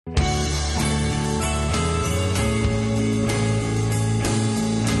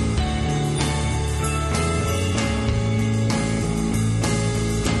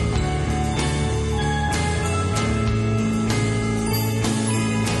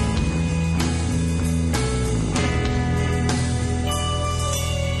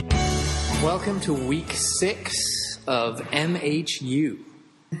welcome to week 6 of MHU.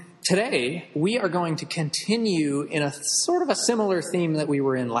 Today, we are going to continue in a sort of a similar theme that we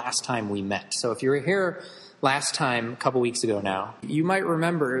were in last time we met. So if you were here last time, a couple weeks ago now, you might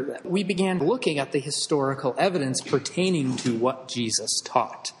remember that we began looking at the historical evidence pertaining to what Jesus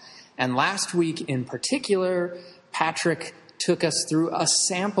taught. And last week in particular, Patrick took us through a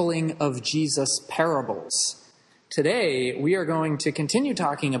sampling of Jesus' parables. Today, we are going to continue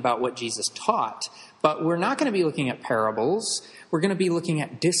talking about what Jesus taught, but we're not going to be looking at parables. We're going to be looking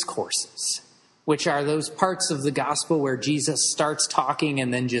at discourses, which are those parts of the gospel where Jesus starts talking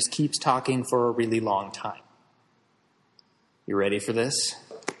and then just keeps talking for a really long time. You ready for this?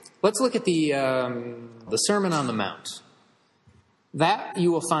 Let's look at the Sermon on the Mount. That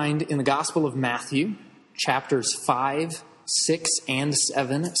you will find in the Gospel of Matthew, chapters 5, 6, and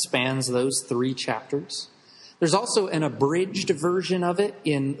 7. It spans those 3 chapters. There's also an abridged version of it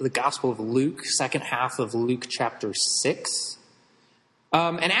in the Gospel of Luke, second half of Luke chapter 6.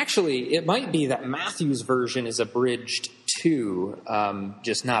 And actually, it might be that Matthew's version is abridged too,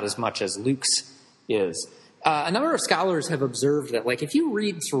 just not as much as Luke's is. A number of scholars have observed that, if you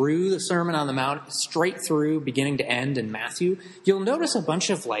read through the Sermon on the Mount, straight through, beginning to end in Matthew, you'll notice a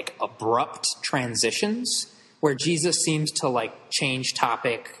bunch of, abrupt transitions where Jesus seems to, change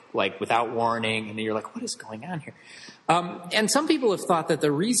topic, without warning, and you're like, what is going on here? And some people have thought that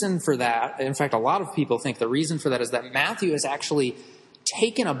the reason for that, in fact, a lot of people think the reason for that is that Matthew has actually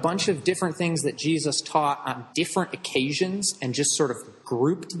taken a bunch of different things that Jesus taught on different occasions and just sort of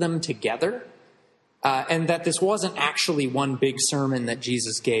grouped them together, and that this wasn't actually one big sermon that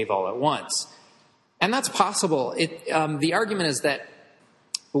Jesus gave all at once. And that's possible. The argument is that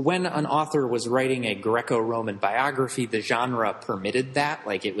when an author was writing a Greco-Roman biography, the genre permitted that.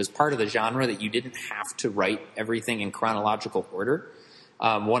 It was part of the genre that you didn't have to write everything in chronological order.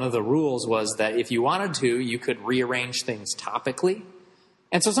 One of the rules was that if you wanted to, you could rearrange things topically.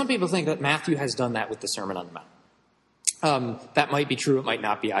 And so some people think that Matthew has done that with the Sermon on the Mount. That might be true, it might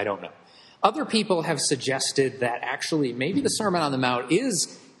not be, I don't know. Other people have suggested that actually maybe the Sermon on the Mount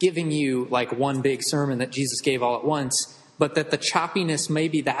is giving you one big sermon that Jesus gave all at once, but that the choppiness,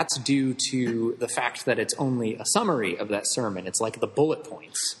 maybe that's due to the fact that it's only a summary of that sermon. It's like the bullet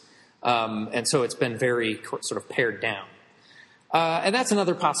points. And so it's been very sort of pared down. And that's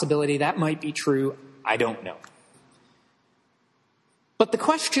another possibility. That might be true. I don't know. But the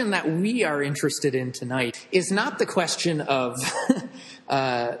question that we are interested in tonight is not the question of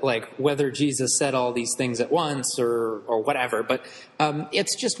whether Jesus said all these things at once or whatever, but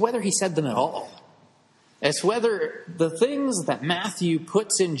it's just whether he said them at all. It's whether the things that Matthew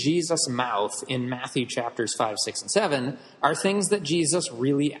puts in Jesus' mouth in Matthew chapters 5, 6, and 7 are things that Jesus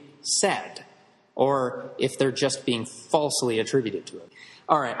really said, or if they're just being falsely attributed to him.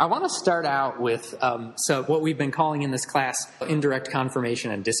 All right, I want to start out with what we've been calling in this class indirect confirmation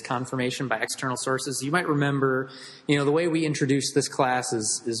and disconfirmation by external sources. You might remember, the way we introduced this class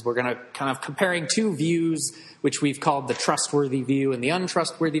is we're going to kind of comparing 2 views, which we've called the trustworthy view and the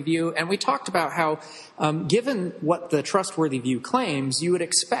untrustworthy view. And we talked about how, given what the trustworthy view claims, you would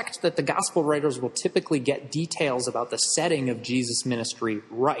expect that the gospel writers will typically get details about the setting of Jesus' ministry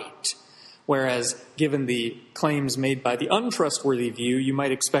right. Whereas, given the claims made by the untrustworthy view, you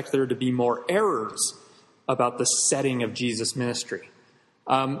might expect there to be more errors about the setting of Jesus' ministry.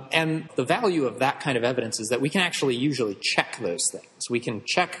 And the value of that kind of evidence is that we can actually usually check those things. We can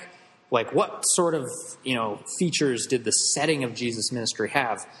check, what sort of, features did the setting of Jesus' ministry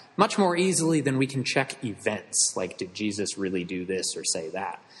have much more easily than we can check events, did Jesus really do this or say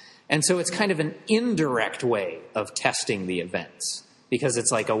that? And so it's kind of an indirect way of testing the events, because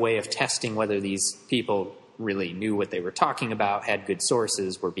it's a way of testing whether these people really knew what they were talking about, had good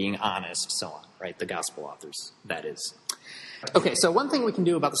sources, were being honest, so on, right? The gospel authors, that is. Okay, so one thing we can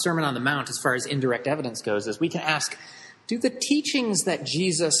do about the Sermon on the Mount as far as indirect evidence goes is we can ask, do the teachings that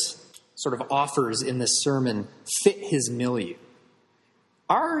Jesus sort of offers in this sermon fit his milieu?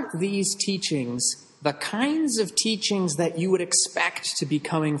 Are these teachings the kinds of teachings that you would expect to be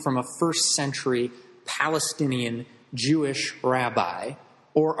coming from a first century Palestinian Jewish rabbi,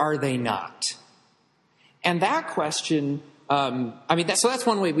 or are they not? And that question, so that's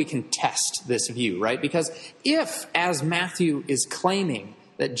one way we can test this view, right? Because if, as Matthew is claiming,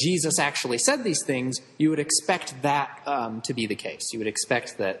 that Jesus actually said these things, you would expect that to be the case. You would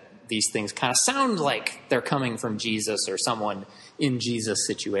expect that these things kind of sound like they're coming from Jesus or someone in Jesus'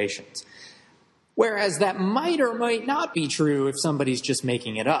 situations. Whereas that might or might not be true if somebody's just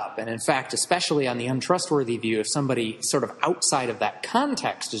making it up. And in fact, especially on the untrustworthy view, if somebody sort of outside of that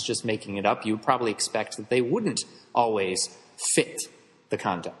context is just making it up, you would probably expect that they wouldn't always fit the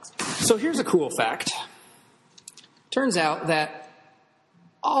context. So here's a cool fact. Turns out that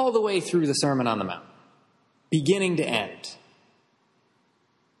all the way through the Sermon on the Mount, beginning to end,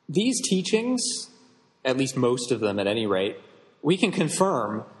 these teachings, at least most of them at any rate, we can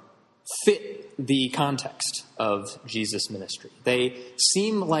confirm fit the context of Jesus' ministry. They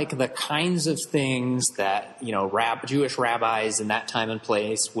seem like the kinds of things that, Jewish rabbis in that time and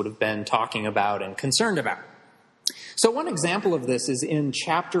place would have been talking about and concerned about. So one example of this is in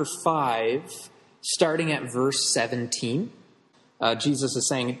chapter 5, starting at verse 17. Jesus is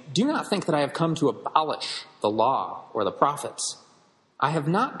saying, "Do not think that I have come to abolish the law or the prophets. I have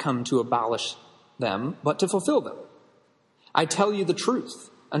not come to abolish them, but to fulfill them. I tell you the truth.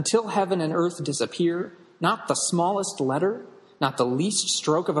 Until heaven and earth disappear, not the smallest letter, not the least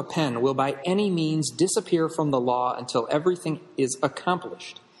stroke of a pen will by any means disappear from the law until everything is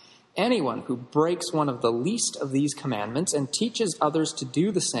accomplished. Anyone who breaks one of the least of these commandments and teaches others to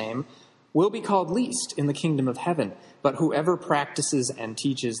do the same will be called least in the kingdom of heaven, but whoever practices and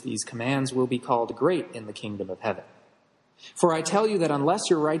teaches these commands will be called great in the kingdom of heaven. For I tell you that unless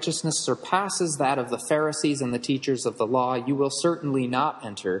your righteousness surpasses that of the Pharisees and the teachers of the law, you will certainly not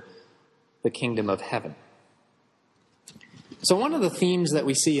enter the kingdom of heaven." So one of the themes that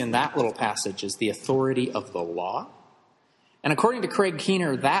we see in that little passage is the authority of the law. And according to Craig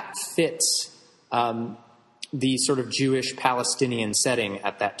Keener, that fits the sort of Jewish-Palestinian setting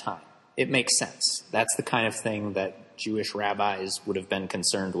at that time. It makes sense. That's the kind of thing that Jewish rabbis would have been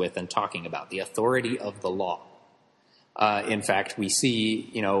concerned with and talking about, the authority of the law. In fact, we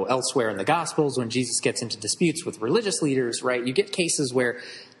see, elsewhere in the Gospels, when Jesus gets into disputes with religious leaders, right, you get cases where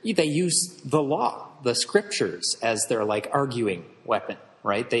they use the law, the scriptures, as their, arguing weapon,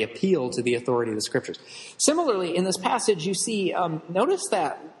 right? They appeal to the authority of the scriptures. Similarly, in this passage, you see, notice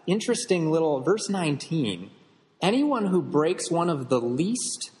that interesting little verse 19. Anyone who breaks one of the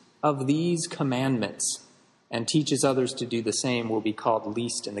least of these commandments and teaches others to do the same will be called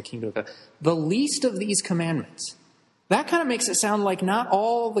least in the kingdom of heaven. The least of these commandments. That kind of makes it sound like not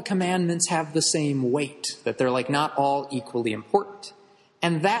all the commandments have the same weight, that they're not all equally important.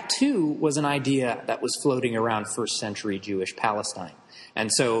 And that too was an idea that was floating around first century Jewish Palestine.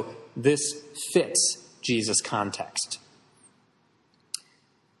 And so this fits Jesus' context.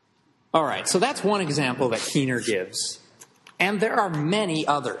 All right, so that's one example that Keener gives. And there are many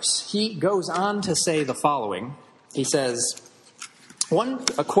others. He goes on to say the following. He says,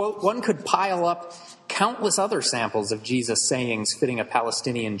 a quote, "One could pile up countless other samples of Jesus' sayings fitting a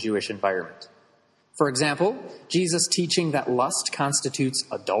Palestinian Jewish environment. For example, Jesus' teaching that lust constitutes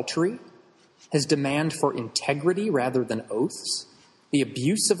adultery, his demand for integrity rather than oaths, the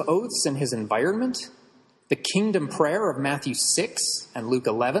abuse of oaths in his environment, the kingdom prayer of Matthew 6 and Luke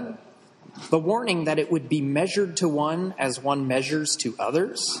 11, the warning that it would be measured to one as one measures to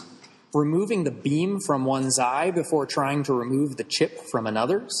others, removing the beam from one's eye before trying to remove the chip from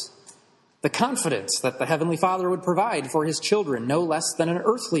another's, the confidence that the Heavenly Father would provide for his children no less than an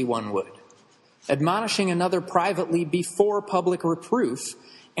earthly one would, admonishing another privately before public reproof,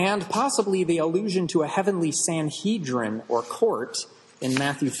 and possibly the allusion to a heavenly Sanhedrin or court in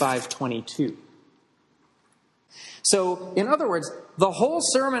Matthew 5:22. So, in other words, the whole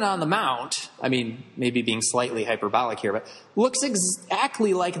Sermon on the Mount, maybe being slightly hyperbolic here, but looks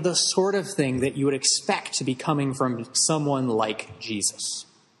exactly like the sort of thing that you would expect to be coming from someone like Jesus.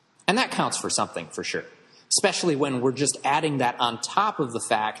 And that counts for something, for sure. Especially when we're just adding that on top of the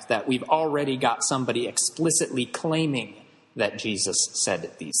fact that we've already got somebody explicitly claiming that Jesus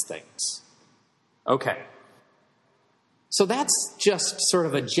said these things. Okay. So that's just sort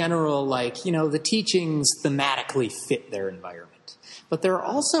of a general, the teachings thematically fit their environment. But there are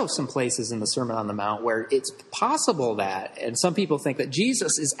also some places in the Sermon on the Mount where it's possible that, and some people think that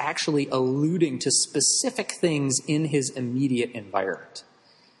Jesus is actually alluding to specific things in his immediate environment.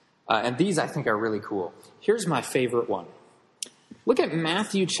 And these, I think, are really cool. Here's my favorite one. Look at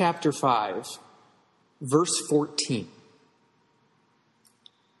Matthew chapter 5, verse 14.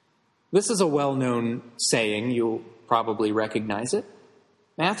 This is a well-known saying. You'll probably recognize it.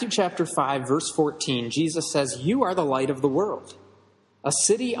 Matthew chapter 5, verse 14, Jesus says, "You are the light of the world. A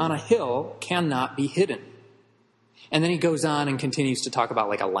city on a hill cannot be hidden." And then he goes on and continues to talk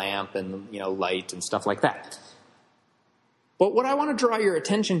about a lamp and, light and stuff like that. But what I want to draw your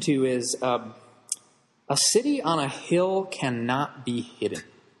attention to is a city on a hill cannot be hidden.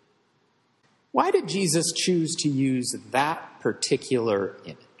 Why did Jesus choose to use that particular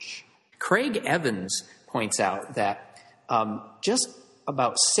image? Craig Evans points out that just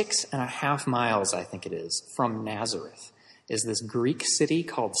about 6.5 miles, I think it is, from Nazareth is this Greek city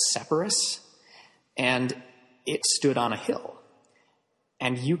called Sepphoris, and it stood on a hill.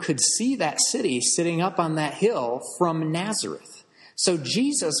 And you could see that city sitting up on that hill from Nazareth. So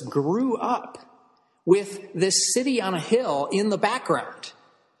Jesus grew up with this city on a hill in the background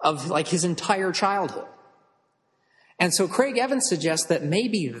of like his entire childhood. And so Craig Evans suggests that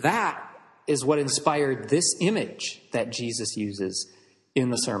maybe that is what inspired this image that Jesus uses in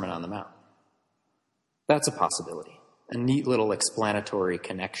the Sermon on the Mount. That's a possibility. A neat little explanatory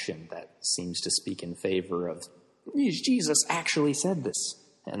connection that seems to speak in favor of Jesus actually said this,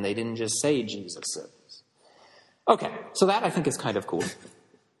 and they didn't just say Jesus said this. Okay, so that I think is kind of cool.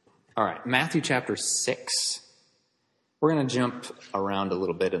 All right, Matthew chapter 6. We're going to jump around a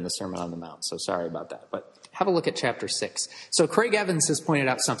little bit in the Sermon on the Mount, so sorry about that. But have a look at chapter 6. So Craig Evans has pointed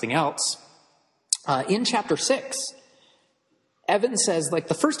out something else. In chapter 6, Evans says, like,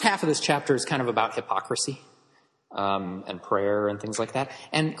 the first half of this chapter is kind of about hypocrisy and prayer and things like that.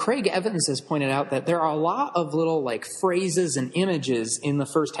 And Craig Evans has pointed out that there are a lot of little, like, phrases and images in the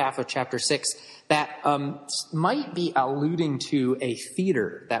first half of chapter 6 that might be alluding to a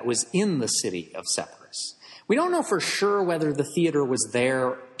theater that was in the city of Sepphoris. We don't know for sure whether the theater was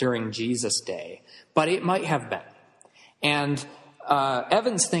there during Jesus' day, but it might have been. And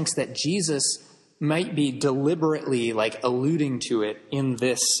Evans thinks that Jesus might be deliberately like alluding to it in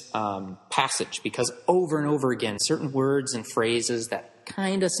this passage, because over and over again, certain words and phrases that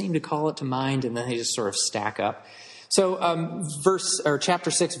kind of seem to call it to mind, and then they just sort of stack up. So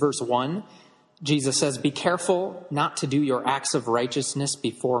chapter 6, verse 1, Jesus says, "Be careful not to do your acts of righteousness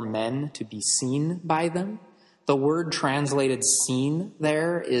before men to be seen by them." The word translated "seen"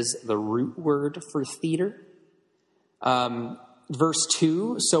 there is the root word for theater. Verse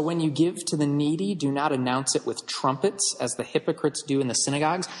 2, "So when you give to the needy, do not announce it with trumpets, as the hypocrites do in the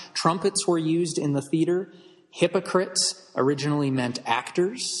synagogues." Trumpets were used in the theater. Hypocrites originally meant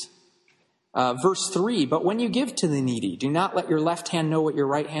actors. Verse 3, "But when you give to the needy, do not let your left hand know what your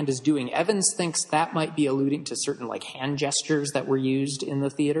right hand is doing." Evans thinks that might be alluding to certain like hand gestures that were used in the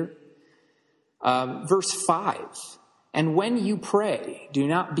theater. Verse 5, "And when you pray, do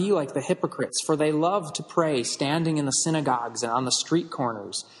not be like the hypocrites, for they love to pray standing in the synagogues and on the street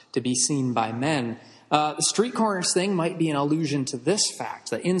corners to be seen by men." The street corners thing might be an allusion to this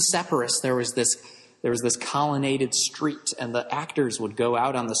fact, that in Sepphoris there was this colonnaded street, and the actors would go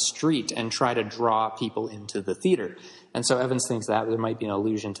out on the street and try to draw people into the theater. And so Evans thinks that there might be an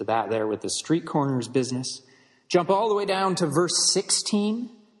allusion to that there with the street corners business. Jump all the way down to verse 16.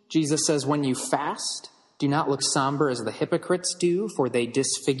 Jesus says, "When you fast, do not look somber as the hypocrites do, for they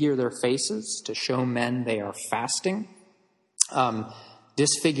disfigure their faces to show men they are fasting."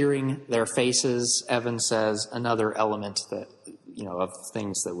 Disfiguring their faces, Evans says, another element that, of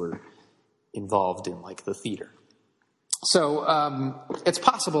things that were involved in like the theater. So it's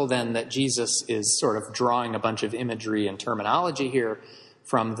possible then that Jesus is sort of drawing a bunch of imagery and terminology here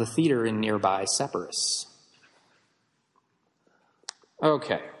from the theater in nearby Sepphoris.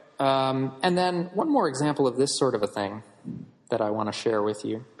 Okay. And then one more example of this sort of a thing that I want to share with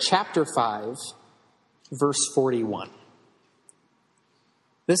you. Chapter 5, verse 41.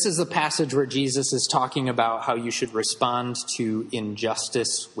 This is the passage where Jesus is talking about how you should respond to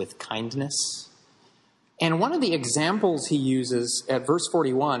injustice with kindness. And one of the examples he uses at verse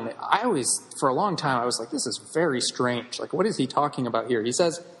 41, for a long time, I was like, this is very strange. Like, what is he talking about here? He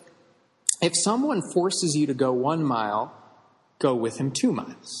says, "If someone forces you to go 1 mile, go with him 2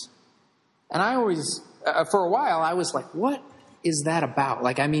 miles. And I always, for a while, I was like, what is that about?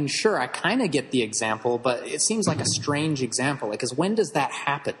 Like, I mean, sure, I kind of get the example, but it seems like a strange example. Like, because when does that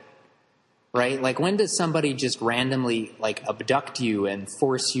happen? Right? Like, when does somebody just randomly, like, abduct you and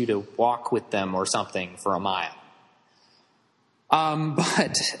force you to walk with them or something for 1 mile?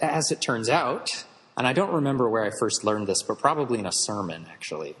 But as it turns out, and I don't remember where I first learned this, but probably in a sermon,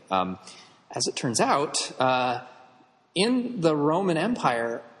 actually. As it turns out, in the Roman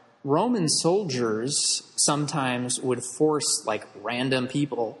Empire, Roman soldiers sometimes would force like random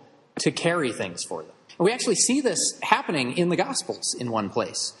people to carry things for them. And we actually see this happening in the Gospels in one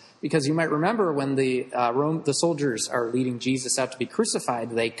place, because you might remember when the soldiers are leading Jesus out to be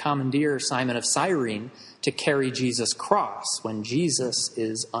crucified, they commandeer Simon of Cyrene to carry Jesus' cross when Jesus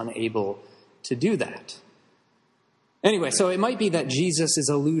is unable to do that. Anyway, so it might be that Jesus is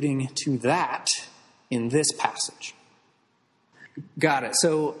alluding to that in this passage. Got it.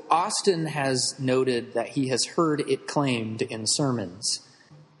 So Austin has noted that he has heard it claimed in sermons.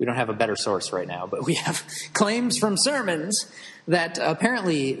 We don't have a better source right now, but we have claims from sermons that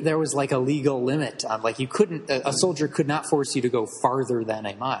apparently there was like a legal limit on, like, a soldier could not force you to go farther than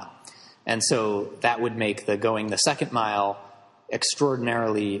 1 mile. And so that would make going the 2nd mile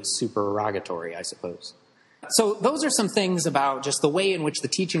extraordinarily supererogatory, I suppose. So those are some things about just the way in which the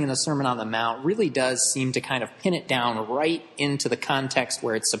teaching in the Sermon on the Mount really does seem to kind of pin it down right into the context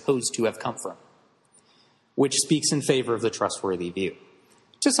where it's supposed to have come from, which speaks in favor of the trustworthy view.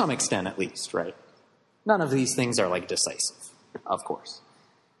 To some extent, at least, right? None of these things are, like, decisive, of course.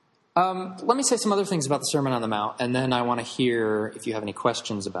 Let me say some other things about the Sermon on the Mount, and then I want to hear if you have any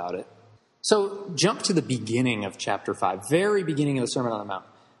questions about it. So jump to the beginning of chapter 5, very beginning of the Sermon on the Mount.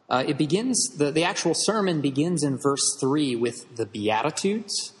 It begins, the actual sermon begins in verse 3 with the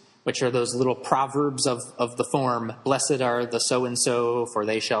Beatitudes, which are those little proverbs of the form, blessed are the so-and-so, for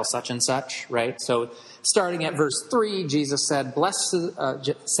they shall such and such, right? So starting at verse 3, Jesus said, blessed are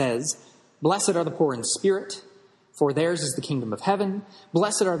the poor in spirit, for theirs is the kingdom of heaven.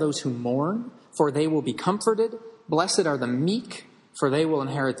 Blessed are those who mourn, for they will be comforted. Blessed are the meek, for they will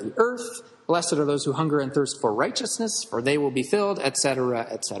inherit the earth. Blessed are those who hunger and thirst for righteousness, for they will be filled, etc.,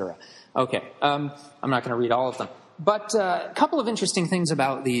 etc. Okay, I'm not going to read all of them. But a couple of interesting things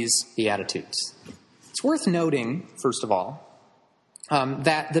about these Beatitudes. It's worth noting, first of all,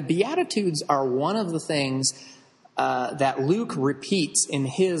 that the Beatitudes are one of the things that Luke repeats in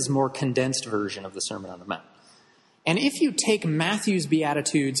his more condensed version of the Sermon on the Mount. And if you take Matthew's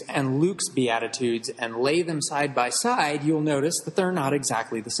Beatitudes and Luke's Beatitudes and lay them side by side, you'll notice that they're not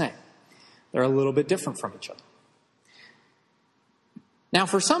exactly the same. They're a little bit different from each other. Now,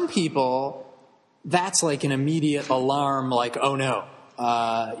 for some people, that's like an immediate alarm, like, oh no,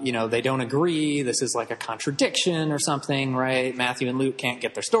 they don't agree. This is like a contradiction or something, right? Matthew and Luke can't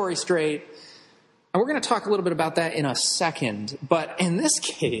get their story straight. And we're going to talk a little bit about that in a second. But in this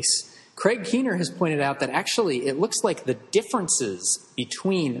case, Craig Keener has pointed out that actually it looks like the differences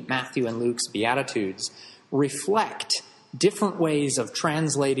between Matthew and Luke's Beatitudes reflect different ways of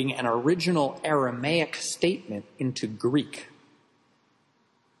translating an original Aramaic statement into Greek,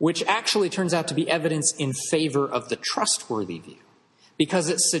 which actually turns out to be evidence in favor of the trustworthy view, because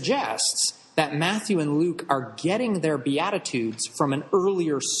it suggests that Matthew and Luke are getting their Beatitudes from an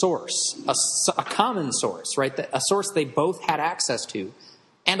earlier source, a common source, right? A source they both had access to,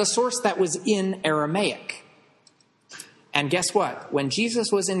 and a source that was in Aramaic. And guess what? When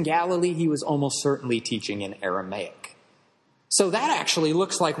Jesus was in Galilee, he was almost certainly teaching in Aramaic. So that actually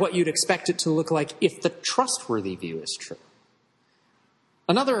looks like what you'd expect it to look like if the trustworthy view is true.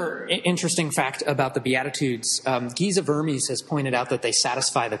 Another interesting fact about the Beatitudes, Giza Vermes has pointed out that they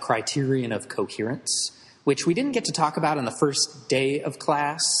satisfy the criterion of coherence, which we didn't get to talk about in the first day of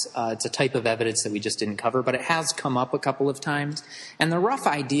class. It's a type of evidence that we just didn't cover, but it has come up a couple of times. And the rough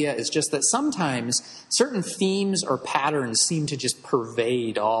idea is just that sometimes certain themes or patterns seem to just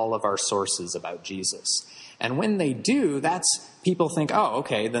pervade all of our sources about Jesus. And when they do, people think, oh,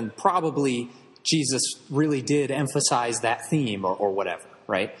 okay, then probably Jesus really did emphasize that theme or whatever,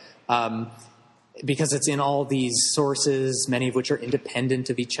 right? Because it's in all these sources, many of which are independent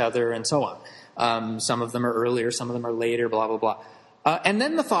of each other and so on. Some of them are earlier, some of them are later, blah, blah, blah. And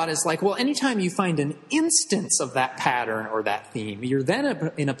then the thought is like, well, anytime you find an instance of that pattern or that theme, you're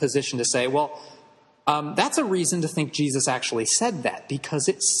then in a position to say, well, that's a reason to think Jesus actually said that, because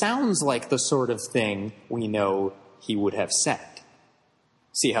it sounds like the sort of thing we know he would have said.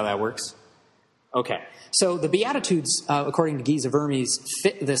 See how that works? Okay. So the Beatitudes, according to Giza Vermes,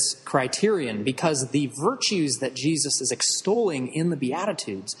 fit this criterion because the virtues that Jesus is extolling in the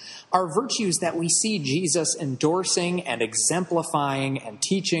Beatitudes are virtues that we see Jesus endorsing and exemplifying and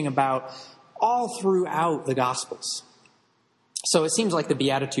teaching about all throughout the Gospels. So it seems like the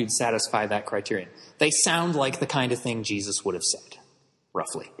Beatitudes satisfy that criterion. They sound like the kind of thing Jesus would have said,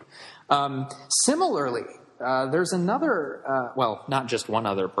 roughly. Similarly, there's another, not just one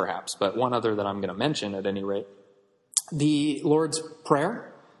other perhaps, but one other that I'm going to mention at any rate. The Lord's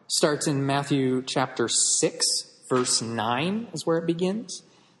Prayer starts in Matthew chapter 6, verse 9 is where it begins.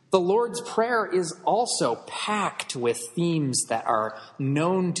 The Lord's Prayer is also packed with themes that are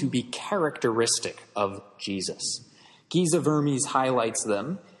known to be characteristic of Jesus. Giza Vermes highlights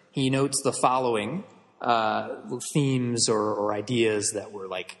them. He notes the following themes or ideas that were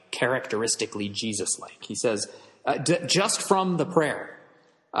like characteristically Jesus-like. He says, just from the prayer,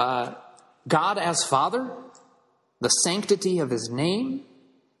 God as Father, the sanctity of his name,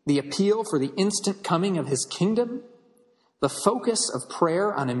 the appeal for the instant coming of his kingdom, the focus of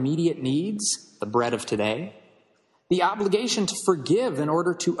prayer on immediate needs, the bread of today, the obligation to forgive in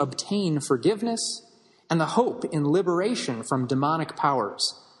order to obtain forgiveness, and the hope in liberation from demonic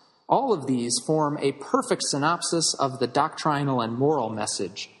powers. All of these form a perfect synopsis of the doctrinal and moral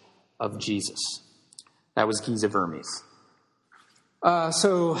message of Jesus. That was Giza Vermes.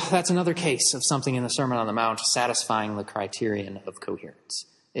 So that's another case of something in the Sermon on the Mount satisfying the criterion of coherence.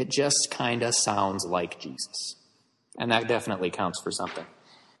 It just kind of sounds like Jesus. And that definitely counts for something.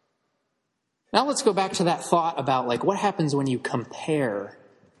 Now let's go back to that thought about what happens when you compare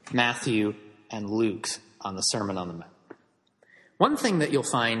Matthew and Luke on the Sermon on the Mount. One thing that you'll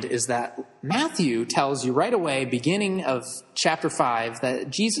find is that Matthew tells you right away, beginning of chapter 5, that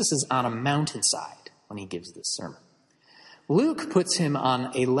Jesus is on a mountainside when he gives this sermon. Luke puts him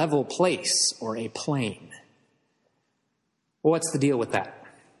on a level place or a plain. Well, what's the deal with that?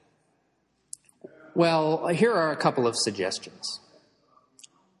 Well, here are a couple of suggestions.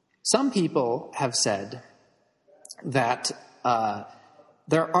 Some people have said that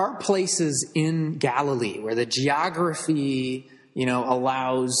there are places in Galilee where the geography,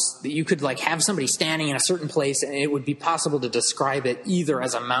 allows that you could have somebody standing in a certain place and it would be possible to describe it either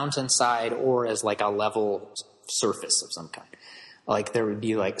as a mountainside or as a level surface of some kind. There would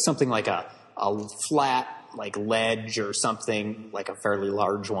be something like a flat ledge or something, like a fairly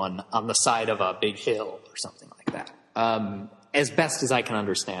large one on the side of a big hill or something like that. As best as I can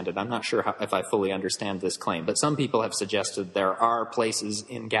understand it, I'm not sure if I fully understand this claim, but some people have suggested there are places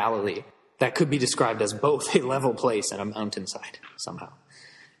in Galilee that could be described as both a level place and a mountainside somehow.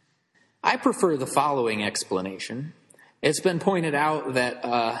 I prefer the following explanation. It's been pointed out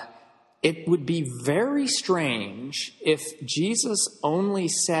that it would be very strange if Jesus only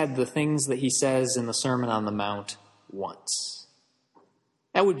said the things that he says in the Sermon on the Mount once.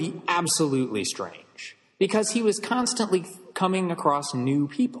 That would be absolutely strange, because he was constantly coming across new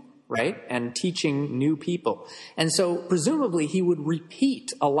people, right? And teaching new people. And so presumably he would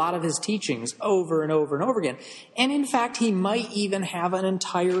repeat a lot of his teachings over and over and over again. And in fact, he might even have an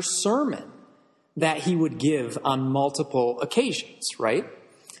entire sermon that he would give on multiple occasions, right?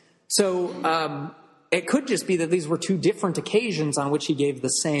 So it could just be that these were two different occasions on which he gave the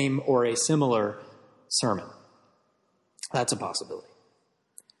same or a similar sermon. That's a possibility.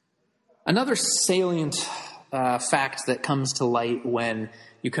 Another salient fact that comes to light when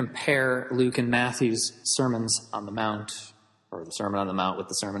you compare Luke and Matthew's sermons on the Mount, or the Sermon on the Mount with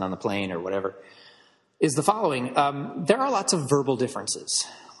the Sermon on the Plain, or whatever, is the following. There are lots of verbal differences.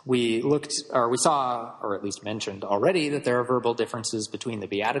 We saw, or at least mentioned already, that there are verbal differences between the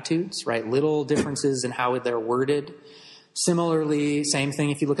Beatitudes, right? Little differences in how they're worded. Similarly, same thing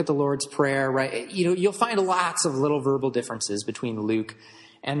if you look at the Lord's Prayer, right? You'll find lots of little verbal differences between Luke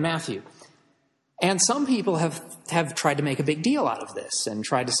and Matthew. And some people have tried to make a big deal out of this and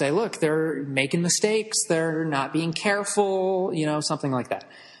tried to say, look, they're making mistakes, they're not being careful, something like that.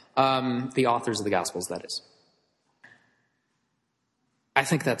 The authors of the Gospels, that is. I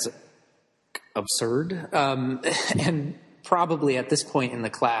think that's absurd. And probably at this point in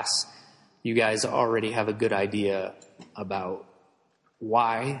the class, you guys already have a good idea about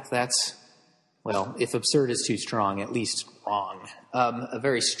why that's, well, if absurd is too strong, at least wrong. A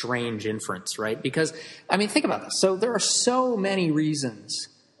very strange inference, right? Because, think about this. So there are so many reasons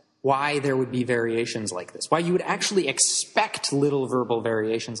why there would be variations like this, why you would actually expect little verbal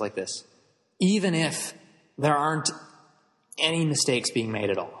variations like this, even if there aren't any mistakes being made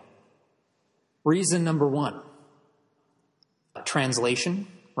at all. Reason number one, translation,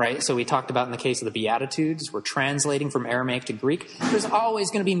 right? So we talked about in the case of the Beatitudes, we're translating from Aramaic to Greek. There's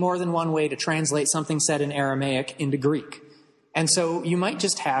always going to be more than one way to translate something said in Aramaic into Greek. And so you might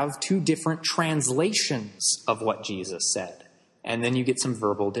just have two different translations of what Jesus said, and then you get some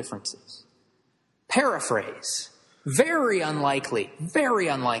verbal differences. Paraphrase. Very unlikely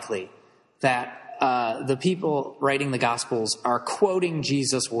that the people writing the Gospels are quoting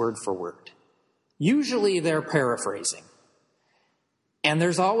Jesus word for word. Usually they're paraphrasing. And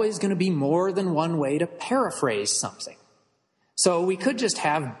there's always going to be more than one way to paraphrase something. So we could just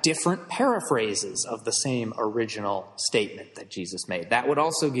have different paraphrases of the same original statement that Jesus made. That would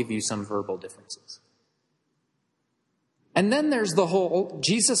also give you some verbal differences. And then there's the whole,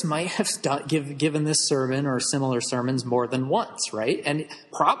 Jesus might have given this sermon or similar sermons more than once, right? And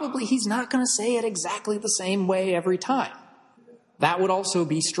probably he's not going to say it exactly the same way every time. That would also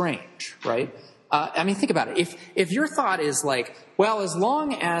be strange, right? Think about it. If your thought is as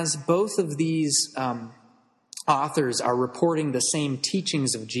long as both of these authors are reporting the same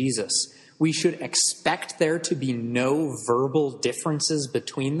teachings of Jesus, we should expect there to be no verbal differences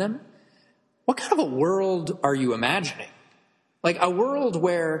between them. What kind of a world are you imagining? A world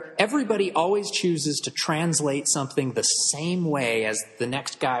where everybody always chooses to translate something the same way as the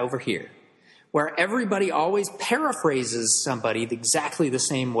next guy over here. Where everybody always paraphrases somebody exactly the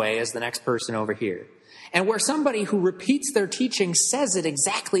same way as the next person over here. And where somebody who repeats their teaching says it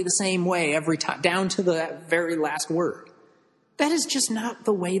exactly the same way every time, down to the very last word. That is just not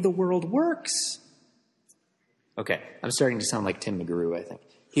the way the world works. Okay, I'm starting to sound like Tim McGrew, I think.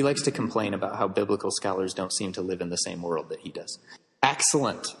 He likes to complain about how biblical scholars don't seem to live in the same world that he does.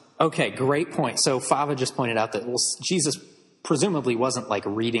 Excellent. Okay, great point. So Fava just pointed out that Jesus presumably wasn't like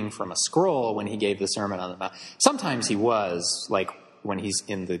reading from a scroll when he gave the Sermon on the Mount. Sometimes he was, like when he's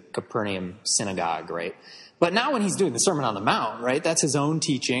in the Capernaum synagogue, right? But now when he's doing the Sermon on the Mount, right, that's his own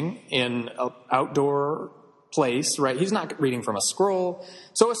teaching in an outdoor place, right? He's not reading from a scroll.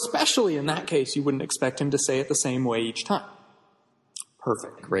 So especially in that case, you wouldn't expect him to say it the same way each time.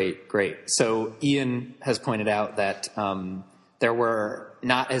 Perfect. Great. So Ian has pointed out that there were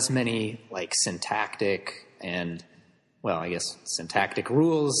not as many like syntactic and, well, I guess syntactic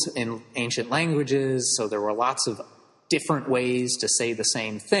rules in ancient languages. So there were lots of different ways to say the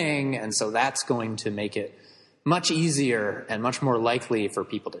same thing. And so that's going to make it much easier and much more likely for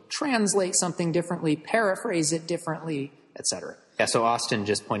people to translate something differently, paraphrase it differently, etc. Yeah, so Austin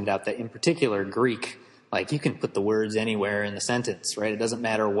just pointed out that in particular Greek, like you can put the words anywhere in the sentence, right? It doesn't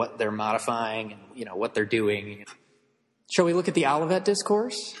matter what they're modifying and what they're doing. Shall we look at the Olivet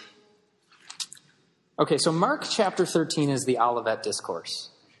Discourse? Okay, so Mark chapter 13 is the Olivet Discourse.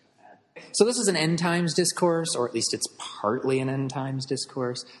 So this is an end times discourse, or at least it's partly an end times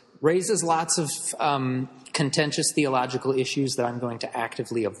discourse. Raises lots of contentious theological issues that I'm going to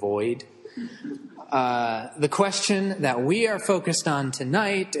actively avoid. The question that we are focused on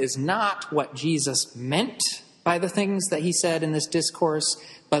tonight is not what Jesus meant by the things that he said in this discourse,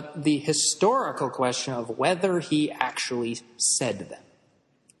 but the historical question of whether he actually said them.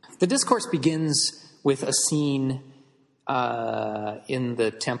 The discourse begins with a scene in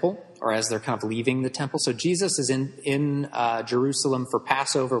the temple, or as they're kind of leaving the temple. So Jesus is in Jerusalem for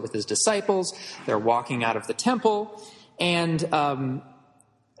Passover with his disciples. They're walking out of the temple, and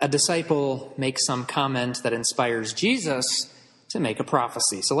a disciple makes some comment that inspires Jesus to make a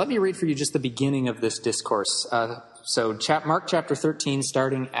prophecy. So let me read for you just the beginning of this discourse. Mark chapter 13,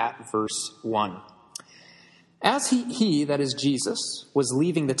 starting at verse 1. As he, that is Jesus, was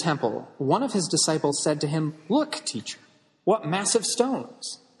leaving the temple, one of his disciples said to him, "Look, teacher, what massive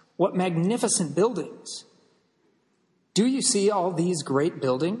stones, what magnificent buildings. Do you see all these great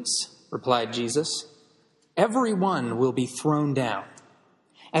buildings?" replied Jesus. "Every one will be thrown down."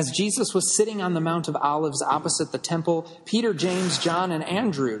 As Jesus was sitting on the Mount of Olives opposite the temple, Peter, James, John, and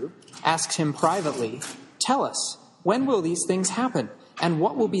Andrew asked him privately, "Tell us, when will these things happen? And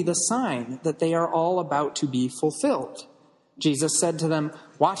what will be the sign that they are all about to be fulfilled?" Jesus said to them,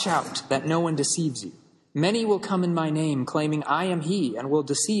 "Watch out that no one deceives you. Many will come in my name, claiming I am he, and will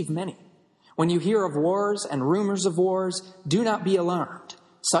deceive many. When you hear of wars and rumors of wars, do not be alarmed.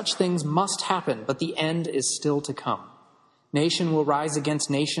 Such things must happen, but the end is still to come. Nation will rise against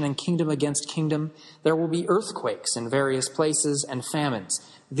nation and kingdom against kingdom. There will be earthquakes in various places and famines.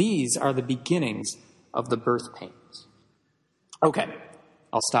 These are the beginnings of the birth pains." Okay,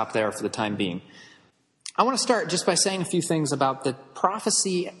 I'll stop there for the time being. I want to start just by saying a few things about the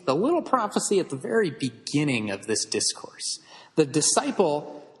prophecy, the little prophecy at the very beginning of this discourse. The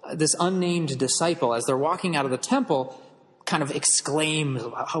disciple, this unnamed disciple, as they're walking out of the temple, kind of exclaims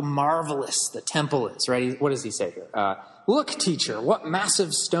how marvelous the temple is, right? What does he say here? "Look, teacher, what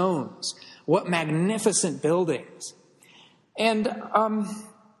massive stones, what magnificent buildings." And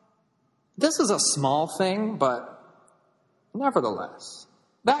this is a small thing, but nevertheless,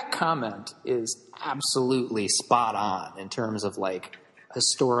 that comment is absolutely spot on in terms of like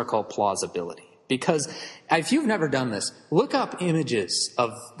historical plausibility. Because if you've never done this, look up images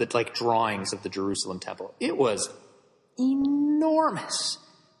of the like drawings of the Jerusalem temple. It was enormous,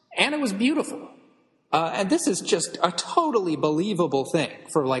 and it was beautiful. And this is just a totally believable thing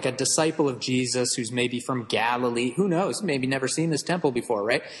for like a disciple of Jesus who's maybe from Galilee. Who knows? Maybe never seen this temple before,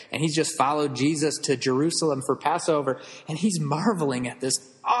 right? And he's just followed Jesus to Jerusalem for Passover, and he's marveling at this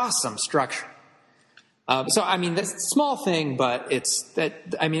awesome structure. So, I mean, that's a small thing, but it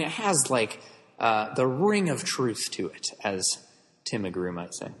has like the ring of truth to it, as Tim McGrew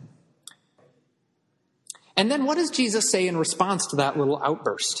might say. And then what does Jesus say in response to that little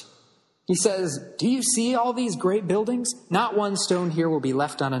outburst? He says, "Do you see all these great buildings? Not one stone here will be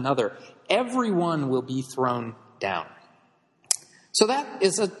left on another. Every one will be thrown down." So that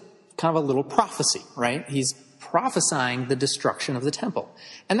is a kind of a little prophecy, right? He's prophesying the destruction of the temple.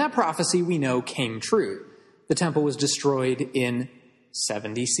 And that prophecy, we know, came true. The temple was destroyed in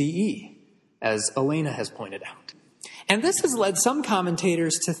 70 CE, as Elena has pointed out. And this has led some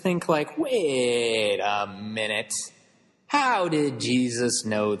commentators to think like, wait a minute. How did Jesus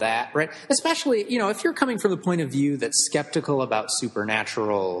know that, right? Especially, if you're coming from the point of view that's skeptical about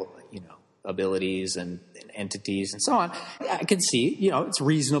supernatural, abilities and entities and so on, I can see, it's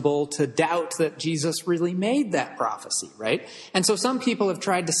reasonable to doubt that Jesus really made that prophecy, right? And so some people have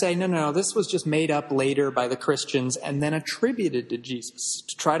tried to say, no, this was just made up later by the Christians and then attributed to Jesus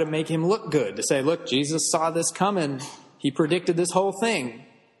to try to make him look good, to say, look, Jesus saw this coming. He predicted this whole thing.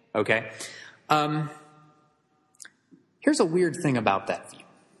 Okay. Here's a weird thing about that view.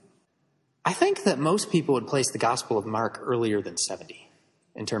 I think that most people would place the Gospel of Mark earlier than 70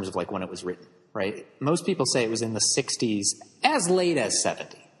 in terms of like when it was written, right? Most people say it was in the 60s, as late as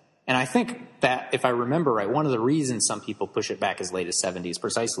 70. And I think that, if I remember right, one of the reasons some people push it back as late as 70 is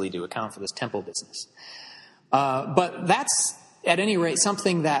precisely to account for this temple business. But that's, at any rate,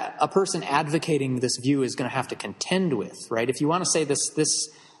 something that a person advocating this view is going to have to contend with, right? If you want to say this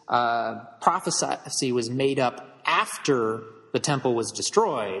prophecy was made up after the temple was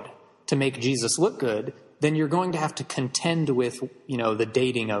destroyed to make Jesus look good, then you're going to have to contend with, the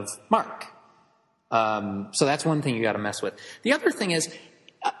dating of Mark. So that's one thing you got to mess with. The other thing is,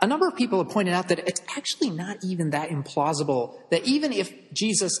 a number of people have pointed out that it's actually not even that implausible that even if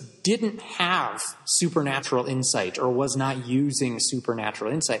Jesus didn't have supernatural insight or was not using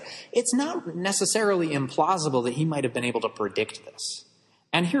supernatural insight, it's not necessarily implausible that he might have been able to predict this.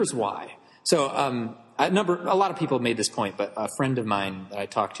 And here's why. So, a lot of people have made this point, but a friend of mine that I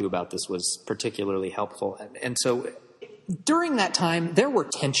talked to about this was particularly helpful. And so during that time, there were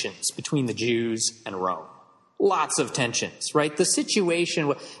tensions between the Jews and Rome. Lots of tensions, right? The situation,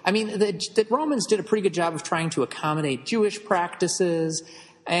 the Romans did a pretty good job of trying to accommodate Jewish practices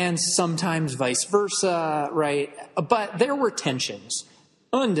and sometimes vice versa, right? But there were tensions,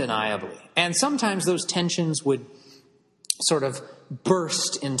 undeniably. And sometimes those tensions would sort of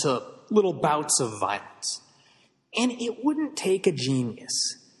burst into little bouts of violence. And it wouldn't take a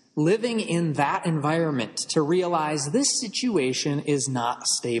genius living in that environment to realize this situation is not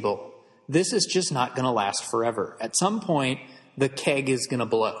stable. This is just not going to last forever. At some point, the keg is going to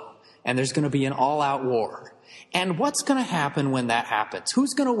blow, and there's going to be an all-out war. And what's going to happen when that happens?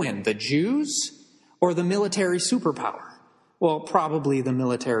 Who's going to win, the Jews or the military superpower? Well, probably the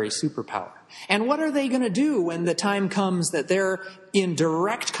military superpower. And what are they going to do when the time comes that they're in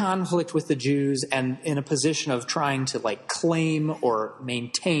direct conflict with the Jews and in a position of trying to claim or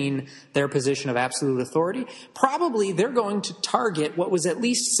maintain their position of absolute authority? Probably they're going to target what was at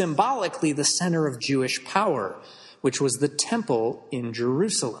least symbolically the center of Jewish power, which was the temple in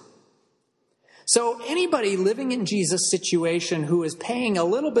Jerusalem. So anybody living in Jesus' situation who is paying a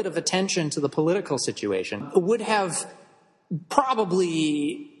little bit of attention to the political situation would have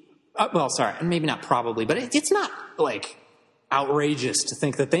probably, maybe not probably, but it's not outrageous to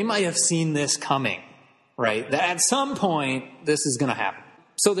think that they might have seen this coming, right? That at some point this is going to happen.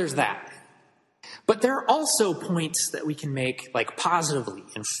 So there's that. But there are also points that we can make positively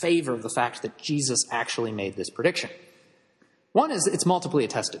in favor of the fact that Jesus actually made this prediction. One is it's multiply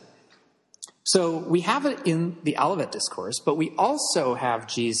attested. So we have it in the Olivet Discourse, but we also have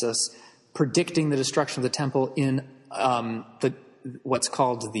Jesus predicting the destruction of the temple in what's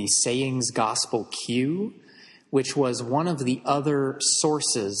called the Sayings Gospel Q, which was one of the other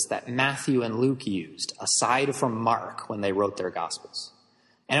sources that Matthew and Luke used, aside from Mark, when they wrote their Gospels.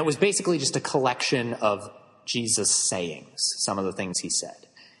 And it was basically just a collection of Jesus' sayings, some of the things he said.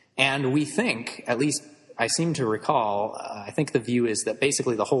 And we think, at least I seem to recall, I think the view is that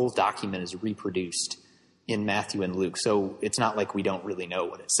basically the whole document is reproduced in Matthew and Luke. So it's not like we don't really know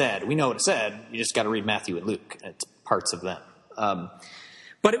what it said. We know what it said. You just got to read Matthew and Luke, and it's parts of them.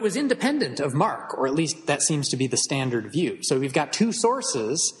 But it was independent of Mark, or at least that seems to be the standard view. So we've got two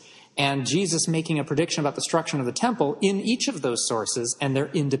sources, and Jesus making a prediction about the destruction of the temple in each of those sources, and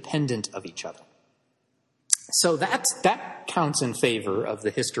they're independent of each other. So that counts in favor of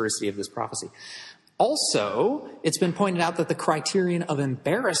the historicity of this prophecy. Also, it's been pointed out that the criterion of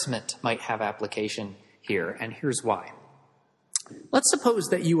embarrassment might have application here, and here's why. Let's suppose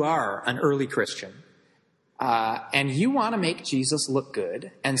that you are an early Christian, and you want to make Jesus look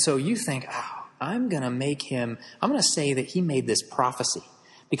good, and so you think, I'm going to say that he made this prophecy,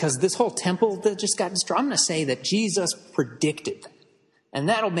 because this whole temple that just got destroyed, I'm going to say that Jesus predicted that, and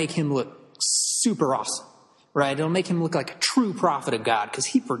that'll make him look super awesome, right? It'll make him look like a true prophet of God, because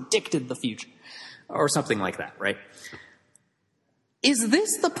he predicted the future, or something like that, right? Is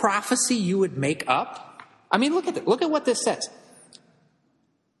this the prophecy you would make up? I mean, look at what this says.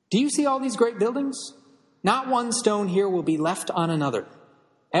 Do you see all these great buildings? Not one stone here will be left on another.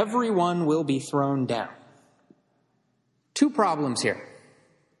 Every one will be thrown down. Two problems here.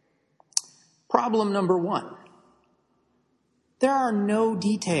 Problem number one. There are no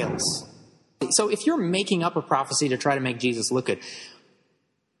details. So if you're making up a prophecy to try to make Jesus look good,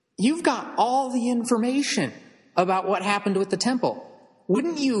 you've got all the information about what happened with the temple.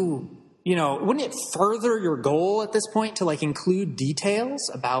 Wouldn't wouldn't it further your goal at this point to include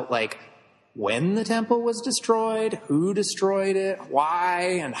details about when the temple was destroyed, who destroyed it,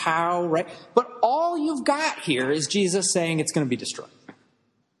 why and how, right? But all you've got here is Jesus saying it's going to be destroyed.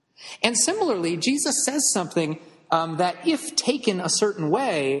 And similarly, Jesus says something that, if taken a certain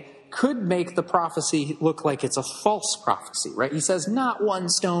way, could make the prophecy look like it's a false prophecy, right? He says, not one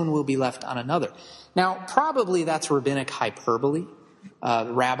stone will be left on another. Now, probably that's rabbinic hyperbole.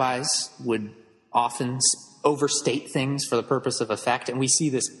 Rabbis would often overstate things for the purpose of effect, and we see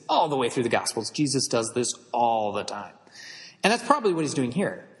this all the way through the Gospels. Jesus does this all the time. And that's probably what he's doing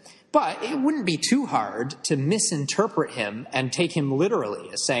here. But it wouldn't be too hard to misinterpret him and take him literally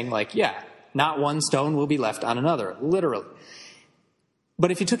as saying, not one stone will be left on another, literally.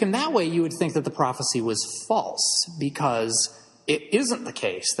 But if you took him that way, you would think that the prophecy was false, because it isn't the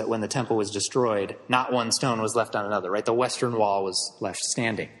case that when the temple was destroyed, not one stone was left on another, right? The western wall was left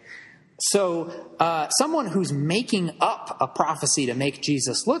standing. So someone who's making up a prophecy to make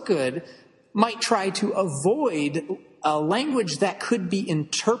Jesus look good might try to avoid a language that could be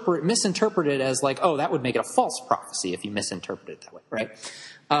misinterpreted as that would make it a false prophecy if you misinterpret it that way,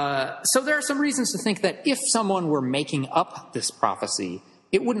 right? So there are some reasons to think that if someone were making up this prophecy,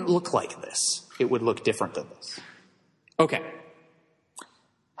 it wouldn't look like this. It would look different than this. Okay.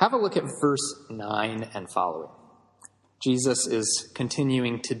 Have a look at verse 9 and following. Jesus is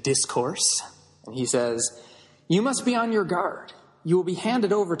continuing to discourse, and he says, "You must be on your guard. You will be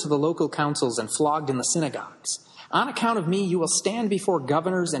handed over to the local councils and flogged in the synagogues. On account of me, you will stand before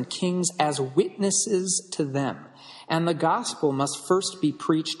governors and kings as witnesses to them, and the gospel must first be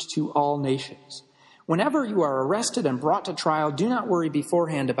preached to all nations. Whenever you are arrested and brought to trial, do not worry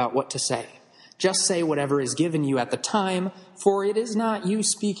beforehand about what to say. Just say whatever is given you at the time, for it is not you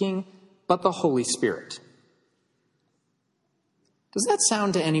speaking, but the Holy Spirit." Does that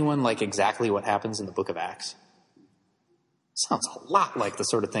sound to anyone like exactly what happens in the book of Acts? Sounds a lot like the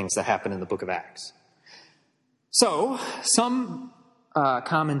sort of things that happen in the book of Acts. So, some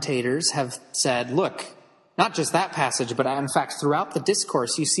commentators have said, look, not just that passage, but in fact throughout the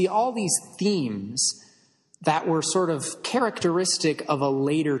discourse, you see all these themes that were sort of characteristic of a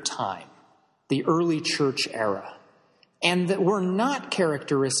later time, the early church era, and that were not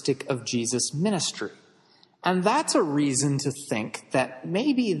characteristic of Jesus' ministry. And that's a reason to think that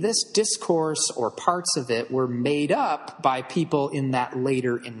maybe this discourse or parts of it were made up by people in that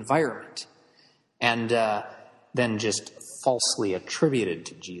later environment and then just falsely attributed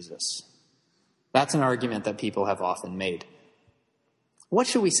to Jesus. That's an argument that people have often made. What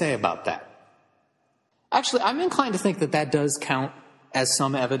should we say about that? Actually, I'm inclined to think that that does count as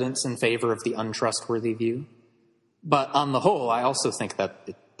some evidence in favor of the untrustworthy view. But on the whole, I also think that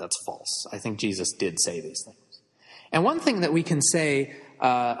that's false. I think Jesus did say these things. And one thing that we can say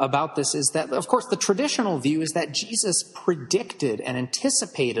about this is that, of course, the traditional view is that Jesus predicted and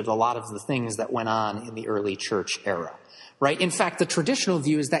anticipated a lot of the things that went on in the early church era, right? In fact, the traditional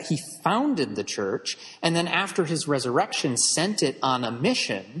view is that he founded the church and then after his resurrection sent it on a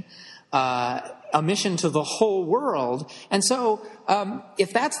mission to the whole world. And so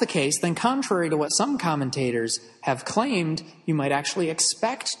if that's the case, then contrary to what some commentators have claimed, you might actually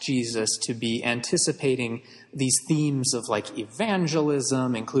expect Jesus to be anticipating these themes of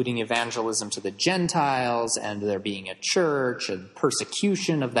evangelism, including evangelism to the Gentiles and there being a church and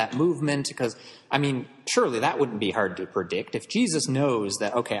persecution of that movement. Because, surely that wouldn't be hard to predict. If Jesus knows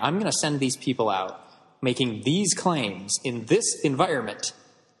that, okay, I'm going to send these people out making these claims in this environment,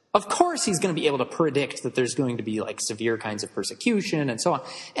 of course he's going to be able to predict that there's going to be severe kinds of persecution and so on,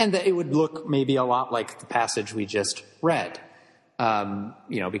 and that it would look maybe a lot like the passage we just read,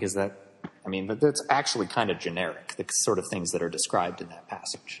 because that's actually kind of generic, the sort of things that are described in that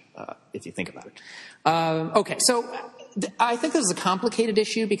passage, if you think about it. Okay, so I think this is a complicated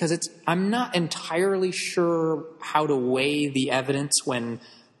issue because I'm not entirely sure how to weigh the evidence when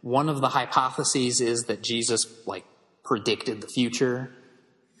one of the hypotheses is that Jesus predicted the future.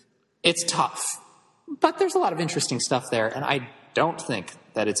 It's tough, but there's a lot of interesting stuff there, and I don't think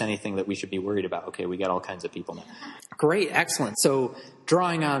that it's anything that we should be worried about. Okay, we got all kinds of people now. Great, excellent. So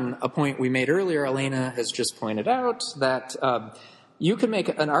drawing on a point we made earlier, Elena has just pointed out that you can make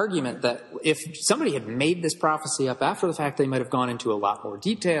an argument that if somebody had made this prophecy up after the fact, they might have gone into a lot more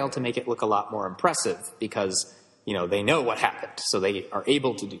detail to make it look a lot more impressive because, they know what happened, so they are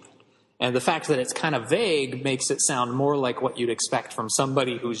able to do that. And the fact that it's kind of vague makes it sound more like what you'd expect from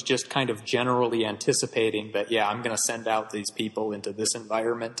somebody who's just kind of generally anticipating that, I'm going to send out these people into this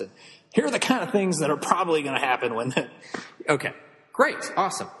environment, and here are the kind of things that are probably going to happen when Okay, great,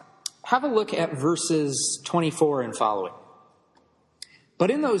 awesome. have a look at verses 24 and following. But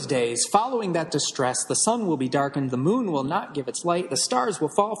in those days, following that distress, the sun will be darkened, the moon will not give its light, the stars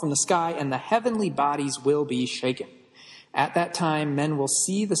will fall from the sky, and the heavenly bodies will be shaken. At that time, men will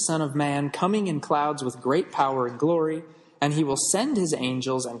see the Son of Man coming in clouds with great power and glory, and he will send his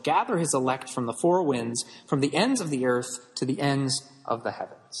angels and gather his elect from the four winds, from the ends of the earth to the ends of the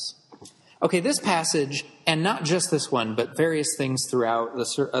heavens. Okay, this passage, and not just this one, but various things throughout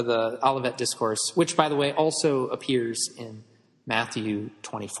the Olivet Discourse, which, by the way, also appears in Matthew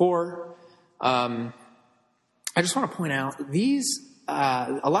 24. I just want to point out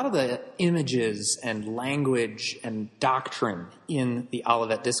a lot of the images and language and doctrine in the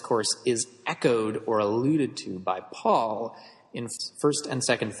Olivet Discourse is echoed or alluded to by Paul in 1st and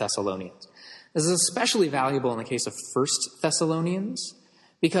 2nd Thessalonians. This is especially valuable in the case of 1st Thessalonians,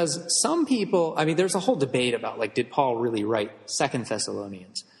 because some people, there's a whole debate about, did Paul really write 2nd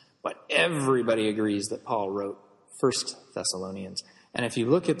Thessalonians? But everybody agrees that Paul wrote 1st Thessalonians. And if you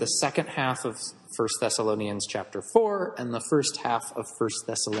look at the second half of 1 Thessalonians chapter 4 and the first half of 1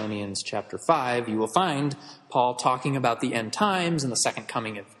 Thessalonians chapter 5, you will find Paul talking about the end times and the second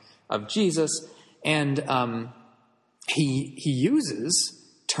coming of Jesus. And he uses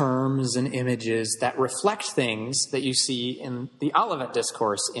terms and images that reflect things that you see in the Olivet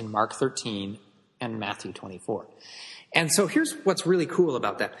Discourse in Mark 13 and Matthew 24. And so here's what's really cool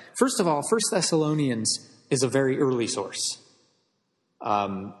about that. First of all, 1 Thessalonians is a very early source.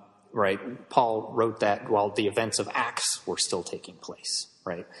 Right? Paul wrote that while the events of Acts were still taking place,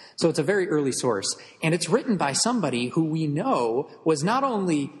 right? So it's a very early source, and it's written by somebody who we know was not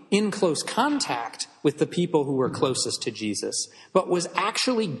only in close contact with the people who were closest to Jesus, but was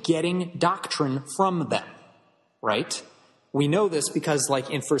actually getting doctrine from them, right? We know this because,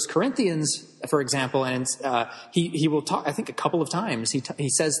 in 1 Corinthians, for example, and he will talk, I think a couple of times, he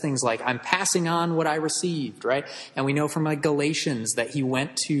says things like, I'm passing on what I received, right? And we know from Galatians that he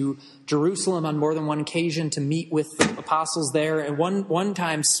went to Jerusalem on more than one occasion to meet with the apostles there, and one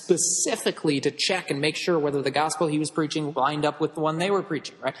time specifically to check and make sure whether the gospel he was preaching lined up with the one they were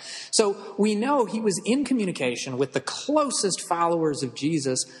preaching, right? So we know he was in communication with the closest followers of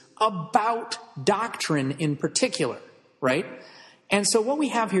Jesus about doctrine in particular. Right? And so what we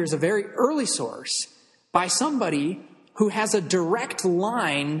have here is a very early source by somebody who has a direct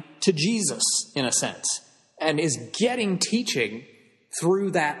line to Jesus, in a sense, and is getting teaching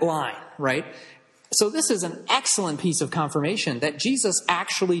through that line, right? So this is an excellent piece of confirmation that Jesus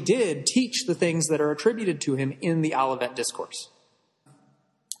actually did teach the things that are attributed to him in the Olivet Discourse.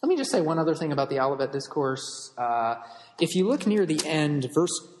 Let me just say one other thing about the Olivet Discourse. If you look near the end,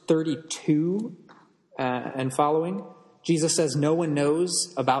 verse 32 and following, Jesus says, no one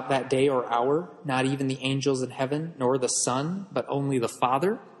knows about that day or hour, not even the angels in heaven, nor the Son, but only the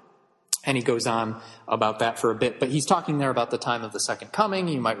Father. And he goes on about that for a bit. But he's talking there about the time of the second coming.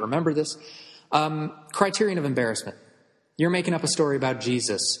 You might remember this. Criterion of embarrassment. You're making up a story about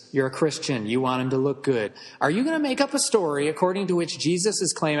Jesus. You're a Christian. You want him to look good. Are you going to make up a story according to which Jesus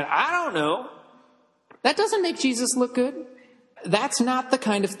is claiming, I don't know. That doesn't make Jesus look good. That's not the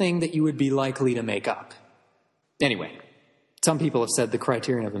kind of thing that you would be likely to make up. Anyway. Some people have said the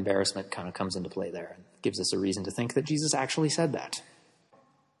criterion of embarrassment kind of comes into play there and gives us a reason to think that Jesus actually said that.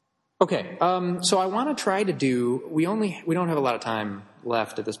 Okay, so I want to try to do, we don't have a lot of time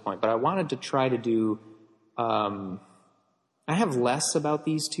left at this point, but I wanted to try to do, I have less about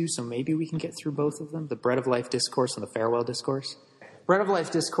these two, so maybe we can get through both of them, the Bread of Life Discourse and the Farewell Discourse. Bread of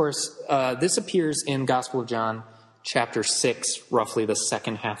Life Discourse, this appears in Gospel of John, chapter 6, roughly the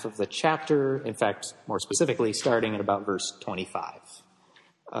second half of the chapter. In fact, more specifically, starting at about verse 25.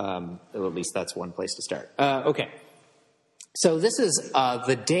 At least that's one place to start. Okay. So this is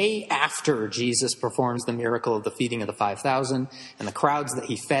the day after Jesus performs the miracle of the feeding of the 5,000, and the crowds that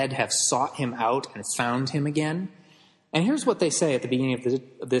he fed have sought him out and found him again. And here's what they say at the beginning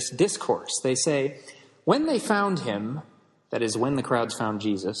of this discourse. They say, when they found him, that is, when the crowds found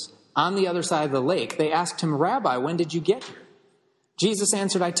Jesus, on the other side of the lake, they asked him, Rabbi, when did you get here? Jesus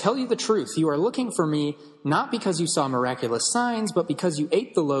answered, I tell you the truth. You are looking for me not because you saw miraculous signs, but because you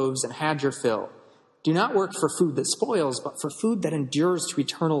ate the loaves and had your fill. Do not work for food that spoils, but for food that endures to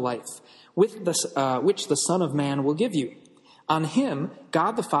eternal life, which the Son of Man will give you. On him,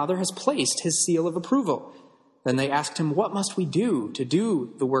 God the Father has placed his seal of approval. Then they asked him, what must we do to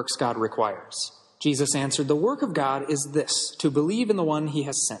do the works God requires? Jesus answered, the work of God is this, to believe in the one he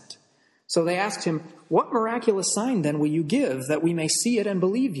has sent. So they asked him, what miraculous sign then will you give that we may see it and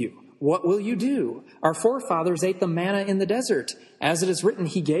believe you? What will you do? Our forefathers ate the manna in the desert. As it is written,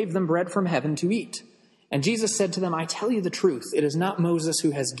 he gave them bread from heaven to eat. And Jesus said to them, I tell you the truth, it is not Moses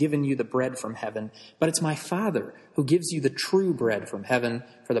who has given you the bread from heaven, but it's my Father who gives you the true bread from heaven.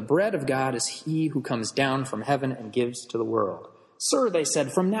 For the bread of God is he who comes down from heaven and gives to the world. Sir, they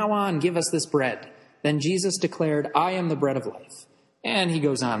said, from now on, give us this bread. Then Jesus declared, I am the bread of life. And he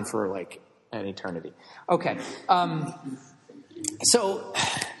goes on for like an eternity. Okay. So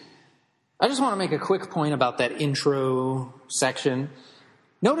I just want to make a quick point about that intro section.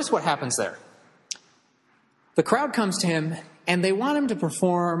 Notice what happens there. The crowd comes to him, and they want him to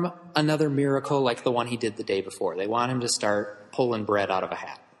perform another miracle like the one he did the day before. They want him to start pulling bread out of a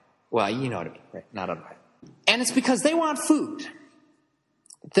hat. Well, you know what I mean, right? Not out of a hat. And it's because they want food.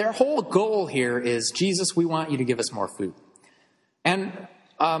 Their whole goal here is, Jesus, we want you to give us more food. And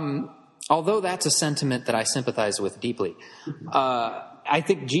although that's a sentiment that I sympathize with deeply, I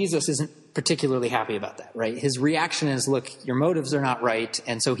think Jesus isn't particularly happy about that, right? His reaction is, look, your motives are not right,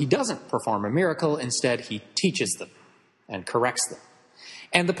 and so he doesn't perform a miracle. Instead, he teaches them and corrects them.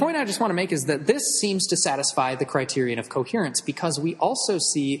 And the point I just want to make is that this seems to satisfy the criterion of coherence, because we also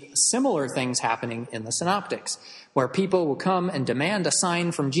see similar things happening in the synoptics, where people will come and demand a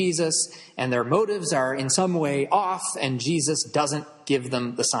sign from Jesus, and their motives are in some way off, and Jesus doesn't give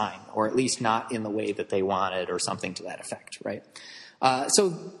them the sign, or at least not in the way that they wanted, or something to that effect, right?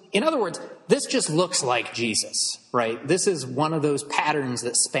 So, in other words, this just looks like Jesus, right? This is one of those patterns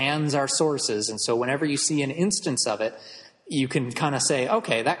that spans our sources, and so whenever you see an instance of it, you can kind of say,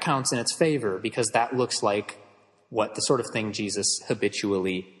 okay, that counts in its favor, because that looks like what the sort of thing Jesus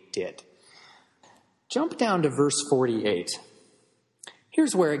habitually did. Jump down to verse 48.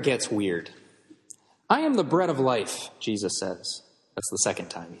 Here's where it gets weird. I am the bread of life, Jesus says. That's the second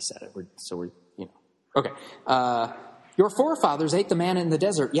time he said it. Okay. Your forefathers ate the manna in the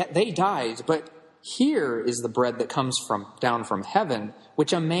desert, yet they died. But here is the bread that comes down from heaven,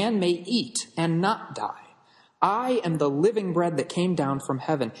 which a man may eat and not die. I am the living bread that came down from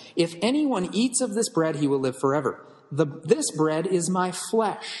heaven. If anyone eats of this bread, he will live forever. This bread is my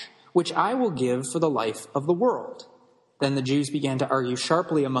flesh, which I will give for the life of the world. Then the Jews began to argue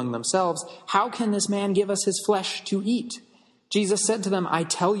sharply among themselves, how can this man give us his flesh to eat? Jesus said to them, I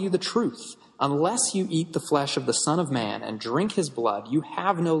tell you the truth. Unless you eat the flesh of the Son of Man and drink his blood, you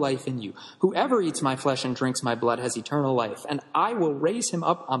have no life in you. Whoever eats my flesh and drinks my blood has eternal life, and I will raise him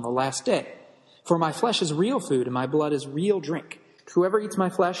up on the last day. For my flesh is real food, and my blood is real drink. Whoever eats my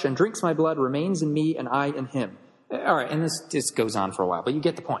flesh and drinks my blood remains in me, and I in him. All right, and this goes on for a while, but you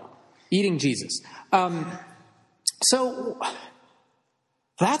get the point. Eating Jesus. So,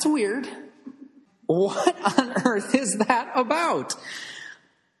 that's weird. What on earth is that about?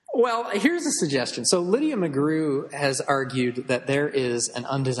 Well, here's a suggestion. So Lydia McGrew has argued that there is an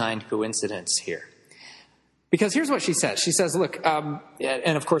undesigned coincidence here. Because here's what she says. She says, look,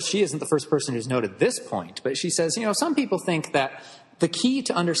 and of course she isn't the first person who's noted this point, but she says, some people think that the key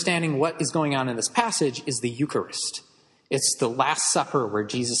to understanding what is going on in this passage is the Eucharist. It's the Last Supper where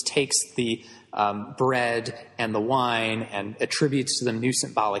Jesus takes the bread and the wine and attributes to them new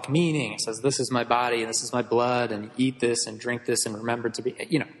symbolic meaning. It says, this is my body and this is my blood, and eat this and drink this and remember to be,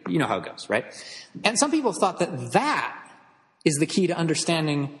 you know how it goes, right? And some people thought that is the key to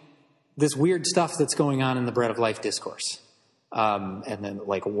understanding this weird stuff that's going on in the bread of life discourse. And then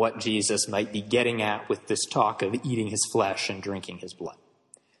like what Jesus might be getting at with this talk of eating his flesh and drinking his blood.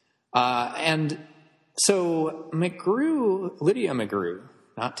 And so Lydia McGrew,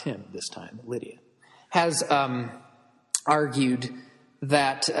 not Tim this time, Lydia, has argued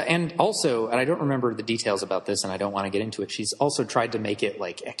that, and I don't remember the details about this and I don't want to get into it, she's also tried to make it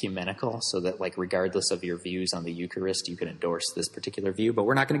like ecumenical so that like regardless of your views on the Eucharist, you can endorse this particular view, but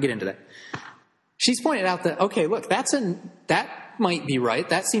we're not going to get into that. She's pointed out that, okay, look, that might be right.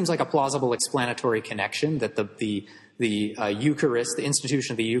 That seems like a plausible explanatory connection, that the Eucharist, the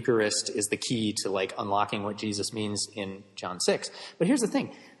institution of the Eucharist is the key to like unlocking what Jesus means in John 6. But here's the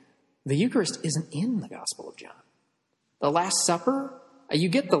thing. The Eucharist isn't in the Gospel of John. The Last Supper, you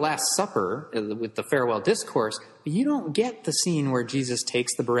get the Last Supper with the farewell discourse, but you don't get the scene where Jesus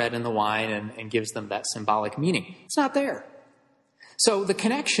takes the bread and the wine and gives them that symbolic meaning. It's not there. So the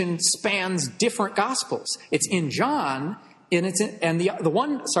connection spans different Gospels. It's in John,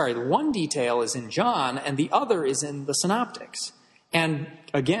 the one detail is in John, and the other is in the Synoptics. And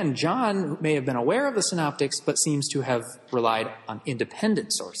again, John may have been aware of the Synoptics, but seems to have relied on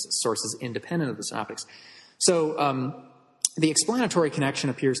independent sources independent of the Synoptics. So the explanatory connection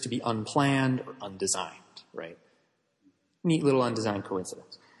appears to be unplanned or undesigned, right? Neat little undesigned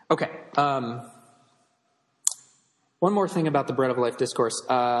coincidence. Okay. One more thing about the bread of life discourse.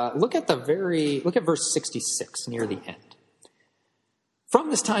 Look at verse 66 near the end. From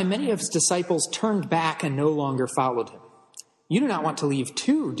this time, many of his disciples turned back and no longer followed him. You do not want to leave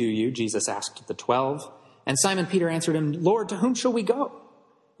too, do you? Jesus asked the 12. And Simon Peter answered him, Lord, to whom shall we go?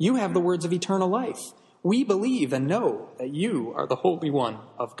 You have the words of eternal life. We believe and know that you are the Holy One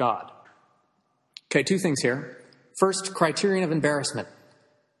of God. Okay, two things here. First, criterion of embarrassment.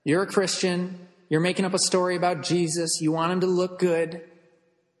 You're a Christian. You're making up a story about Jesus. You want him to look good.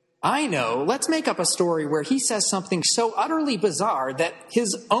 I know. Let's make up a story where he says something so utterly bizarre that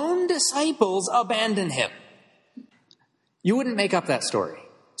his own disciples abandon him. You wouldn't make up that story.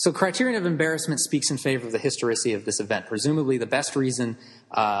 So criterion of embarrassment speaks in favor of the historicity of this event. Presumably the best reason,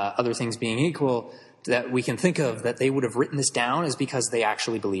 other things being equal, that we can think of that they would have written this down is because they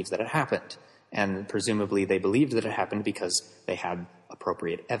actually believed that it happened. And presumably they believed that it happened because they had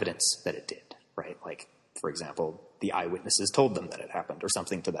appropriate evidence that it did, right? Like, for example, the eyewitnesses told them that it happened or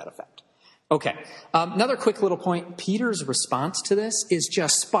something to that effect. Okay, another quick little point. Peter's response to this is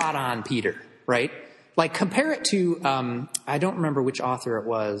just spot on Peter, right? Like, compare it to, I don't remember which author it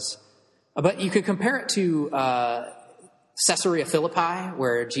was, but you could compare it to Caesarea Philippi,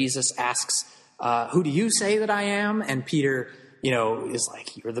 where Jesus asks, who do you say that I am? And Peter, is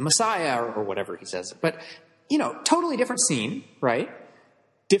like, you're the Messiah, or whatever he says. But, totally different scene, right?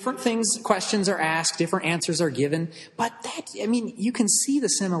 Different questions are asked, different answers are given. But you can see the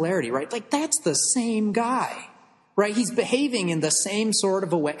similarity, right? Like, that's the same guy. Right? He's behaving in the same sort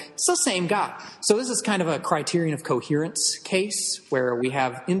of a way. It's the same guy. So this is kind of a criterion of coherence case where we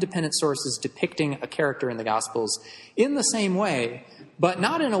have independent sources depicting a character in the Gospels in the same way, but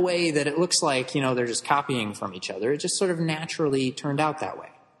not in a way that it looks like, they're just copying from each other. It just sort of naturally turned out that way.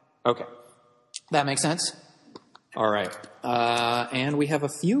 Okay. That makes sense? All right. And we have a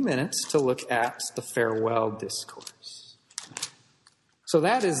few minutes to look at the farewell discourse. So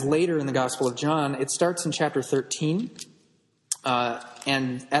that is later in the Gospel of John. It starts in chapter 13.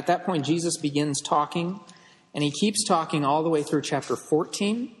 And at that point, Jesus begins talking. And he keeps talking all the way through chapter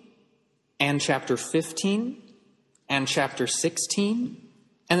 14 and chapter 15 and chapter 16.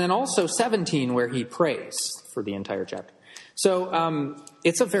 And then also 17, where he prays for the entire chapter. So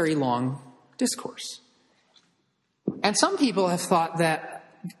it's a very long discourse. And some people have thought that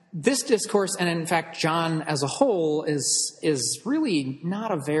this discourse, and in fact John as a whole, is really not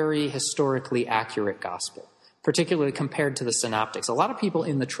a very historically accurate gospel, particularly compared to the synoptics. A lot of people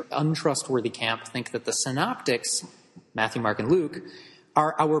in the untrustworthy camp think that the synoptics, Matthew, Mark, and Luke,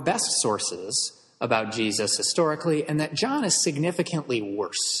 are our best sources about Jesus historically, and that John is significantly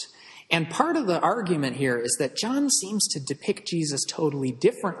worse. And part of the argument here is that John seems to depict Jesus totally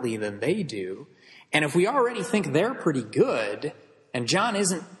differently than they do. And if we already think they're pretty good, and John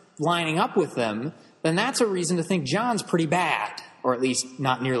isn't lining up with them, then that's a reason to think John's pretty bad, or at least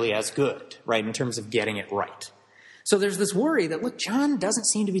not nearly as good, right, in terms of getting it right. So there's this worry that, look, John doesn't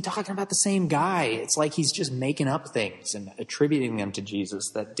seem to be talking about the same guy. It's like he's just making up things and attributing them to Jesus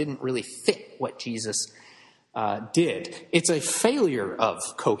that didn't really fit what Jesus did. It's a failure of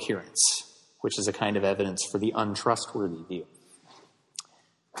coherence, which is a kind of evidence for the untrustworthy view.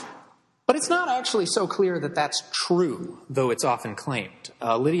 But it's not actually so clear that that's true, though it's often claimed.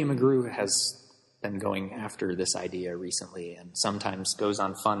 Lydia McGrew has been going after this idea recently and sometimes goes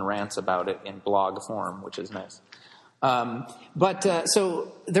on fun rants about it in blog form, which is nice.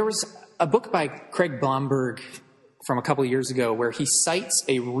 So there was a book by Craig Blomberg from a couple of years ago where he cites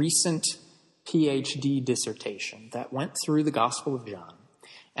a recent PhD dissertation that went through the Gospel of John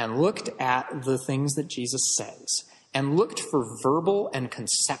and looked at the things that Jesus says and looked for verbal and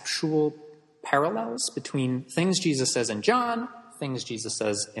conceptual parallels between things Jesus says in John, things Jesus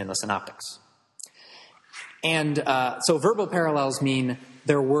says in the synoptics. And so verbal parallels mean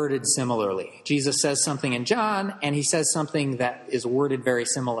they're worded similarly. Jesus says something in John, and he says something that is worded very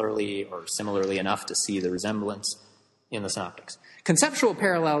similarly or similarly enough to see the resemblance in the synoptics. Conceptual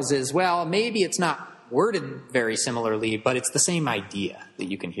parallels is, well, maybe it's not worded very similarly, but it's the same idea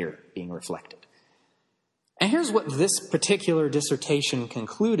that you can hear being reflected. And here's what this particular dissertation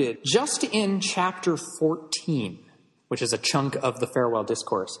concluded just in chapter 14, which is a chunk of the farewell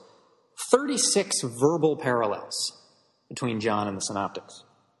discourse. 36 verbal parallels between John and the synoptics.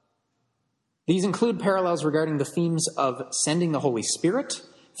 These include parallels regarding the themes of sending the Holy Spirit,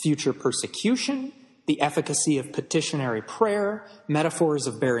 future persecution, the efficacy of petitionary prayer, metaphors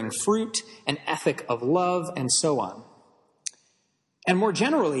of bearing fruit, an ethic of love, and so on. And more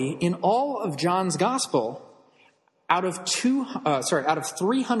generally, in all of John's gospel, out of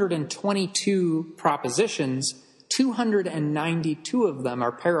 322 propositions, 292 of them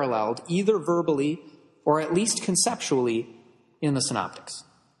are paralleled either verbally or at least conceptually in the synoptics.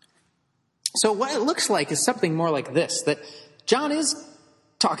 So what it looks like is something more like this, that John is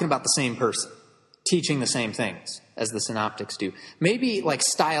talking about the same person, teaching the same things as the synoptics do. Maybe like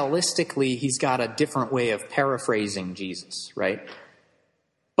stylistically, he's got a different way of paraphrasing Jesus, right?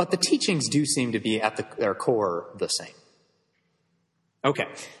 But the teachings do seem to be at their core the same. Okay,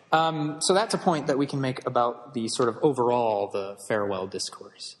 so that's a point that we can make about the sort of overall, the farewell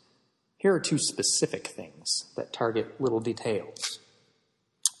discourse. Here are two specific things that target little details.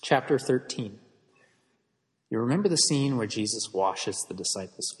 Chapter 13. You remember the scene where Jesus washes the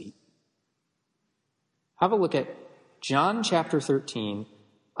disciples' feet? Have a look at John chapter 13.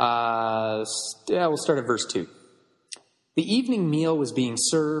 We'll start at verse 2. The evening meal was being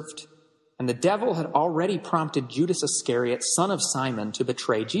served, and the devil had already prompted Judas Iscariot, son of Simon, to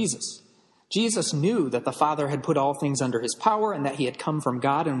betray Jesus. Jesus knew that the Father had put all things under his power and that he had come from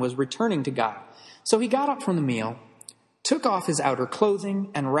God and was returning to God. So he got up from the meal, took off his outer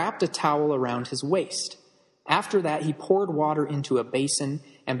clothing, and wrapped a towel around his waist. After that, he poured water into a basin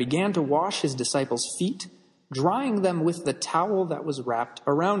and began to wash his disciples' feet, drying them with the towel that was wrapped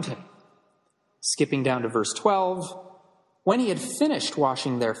around him. Skipping down to verse 12, when he had finished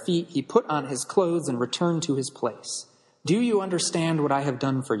washing their feet, he put on his clothes and returned to his place. Do you understand what I have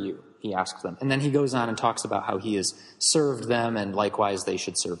done for you? He asked them. And then he goes on and talks about how he has served them and likewise they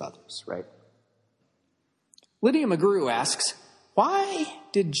should serve others, right? Lydia McGrew asks, why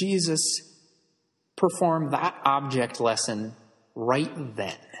did Jesus perform that object lesson right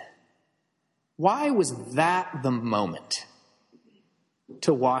then? Why was that the moment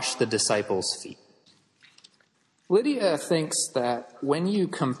to wash the disciples' feet? Lydia thinks that when you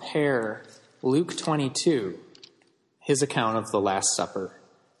compare Luke 22, his account of the Last Supper,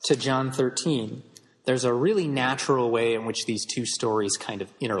 to John 13, there's a really natural way in which these two stories kind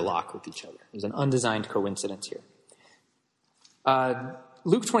of interlock with each other. There's an undesigned coincidence here.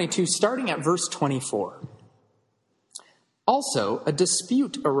 Luke 22, starting at verse 24. Also, a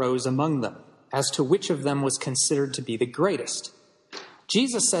dispute arose among them as to which of them was considered to be the greatest.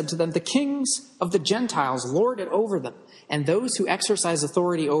 Jesus said to them, the kings of the Gentiles lord it over them, and those who exercise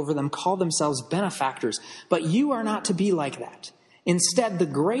authority over them call themselves benefactors. But you are not to be like that. Instead, the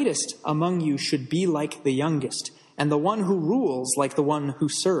greatest among you should be like the youngest, and the one who rules like the one who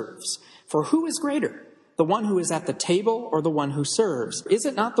serves. For who is greater, the one who is at the table or the one who serves? Is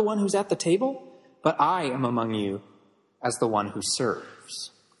it not the one who's at the table? But I am among you as the one who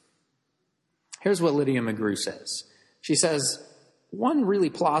serves. Here's what Lydia McGrew says. She says, one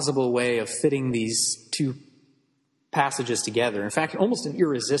really plausible way of fitting these two passages together, in fact, almost an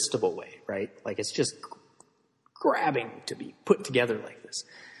irresistible way, right? Like it's just grabbing to be put together like this.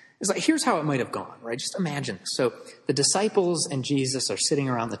 It's like, here's how it might have gone, right? Just imagine. So the disciples and Jesus are sitting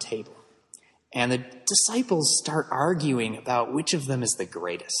around the table, and the disciples start arguing about which of them is the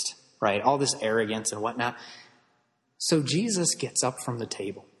greatest, right? All this arrogance and whatnot. So Jesus gets up from the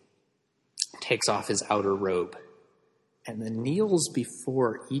table, takes off his outer robe, and then kneels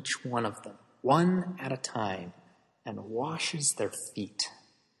before each one of them, one at a time, and washes their feet.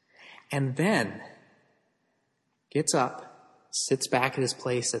 And then gets up, sits back at his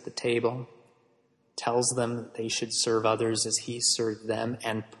place at the table, tells them that they should serve others as he served them,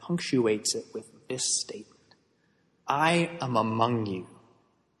 and punctuates it with this statement: I am among you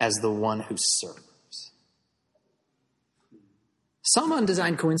as the one who serves. Some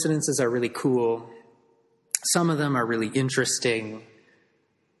undesigned coincidences are really cool. Some of them are really interesting.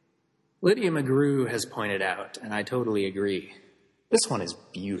 Lydia McGrew has pointed out, and I totally agree, this one is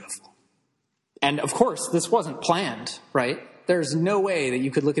beautiful. And of course, this wasn't planned, right? There's no way that you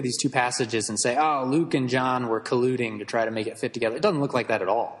could look at these two passages and say, oh, Luke and John were colluding to try to make it fit together. It doesn't look like that at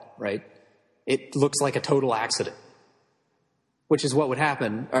all, right? It looks like a total accident, which is what would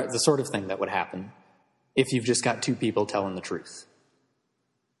happen, or the sort of thing that would happen if you've just got two people telling the truth.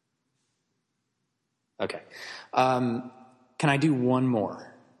 Okay. Can I do one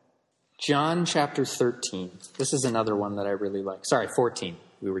more? John chapter 13. This is another one that I really like. Sorry, 14.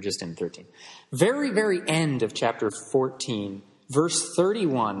 We were just in 13. Very, very end of chapter 14, verse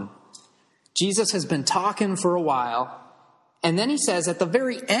 31. Jesus has been talking for a while. And then he says at the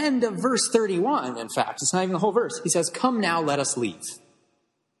very end of verse 31, in fact, it's not even the whole verse. He says, come now, let us leave.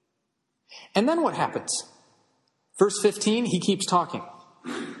 And then what happens? Verse 15, he keeps talking.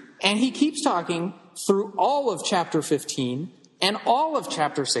 And he keeps talking through all of chapter 15 and all of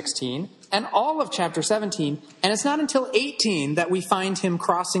chapter 16 and all of chapter 17. And it's not until 18 that we find him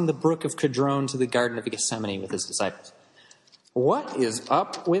crossing the brook of Kidron to the Garden of Gethsemane with his disciples. What is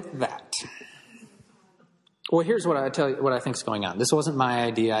up with that? Well, here's what I tell you, what I think is going on. This wasn't my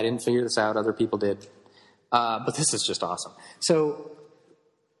idea. I didn't figure this out. Other people did. But this is just awesome. So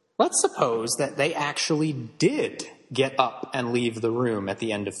let's suppose that they actually did get up and leave the room at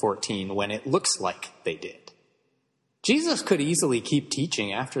the end of 14 when it looks like they did. Jesus could easily keep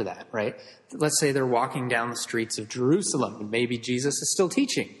teaching after that, right? Let's say they're walking down the streets of Jerusalem, and maybe Jesus is still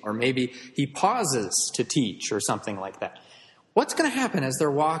teaching, or maybe he pauses to teach or something like that. What's going to happen as they're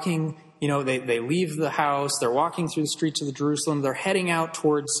walking, they leave the house, they're walking through the streets of Jerusalem, they're heading out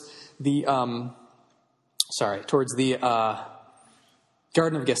towards the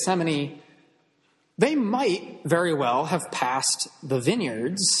Garden of Gethsemane. They might very well have passed the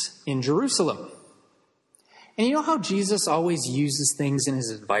vineyards in Jerusalem. And you know how Jesus always uses things in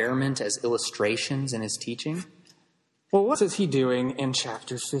his environment as illustrations in his teaching? Well, what is he doing in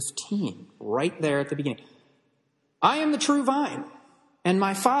chapter 15, right there at the beginning? I am the true vine, and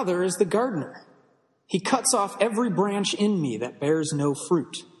my Father is the gardener. He cuts off every branch in me that bears no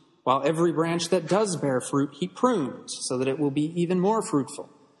fruit, while every branch that does bear fruit he prunes, so that it will be even more fruitful,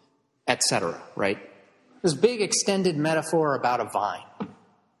 etc., right? This big extended metaphor about a vine.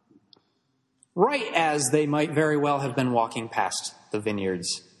 Right as they might very well have been walking past the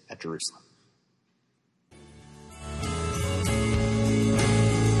vineyards at Jerusalem.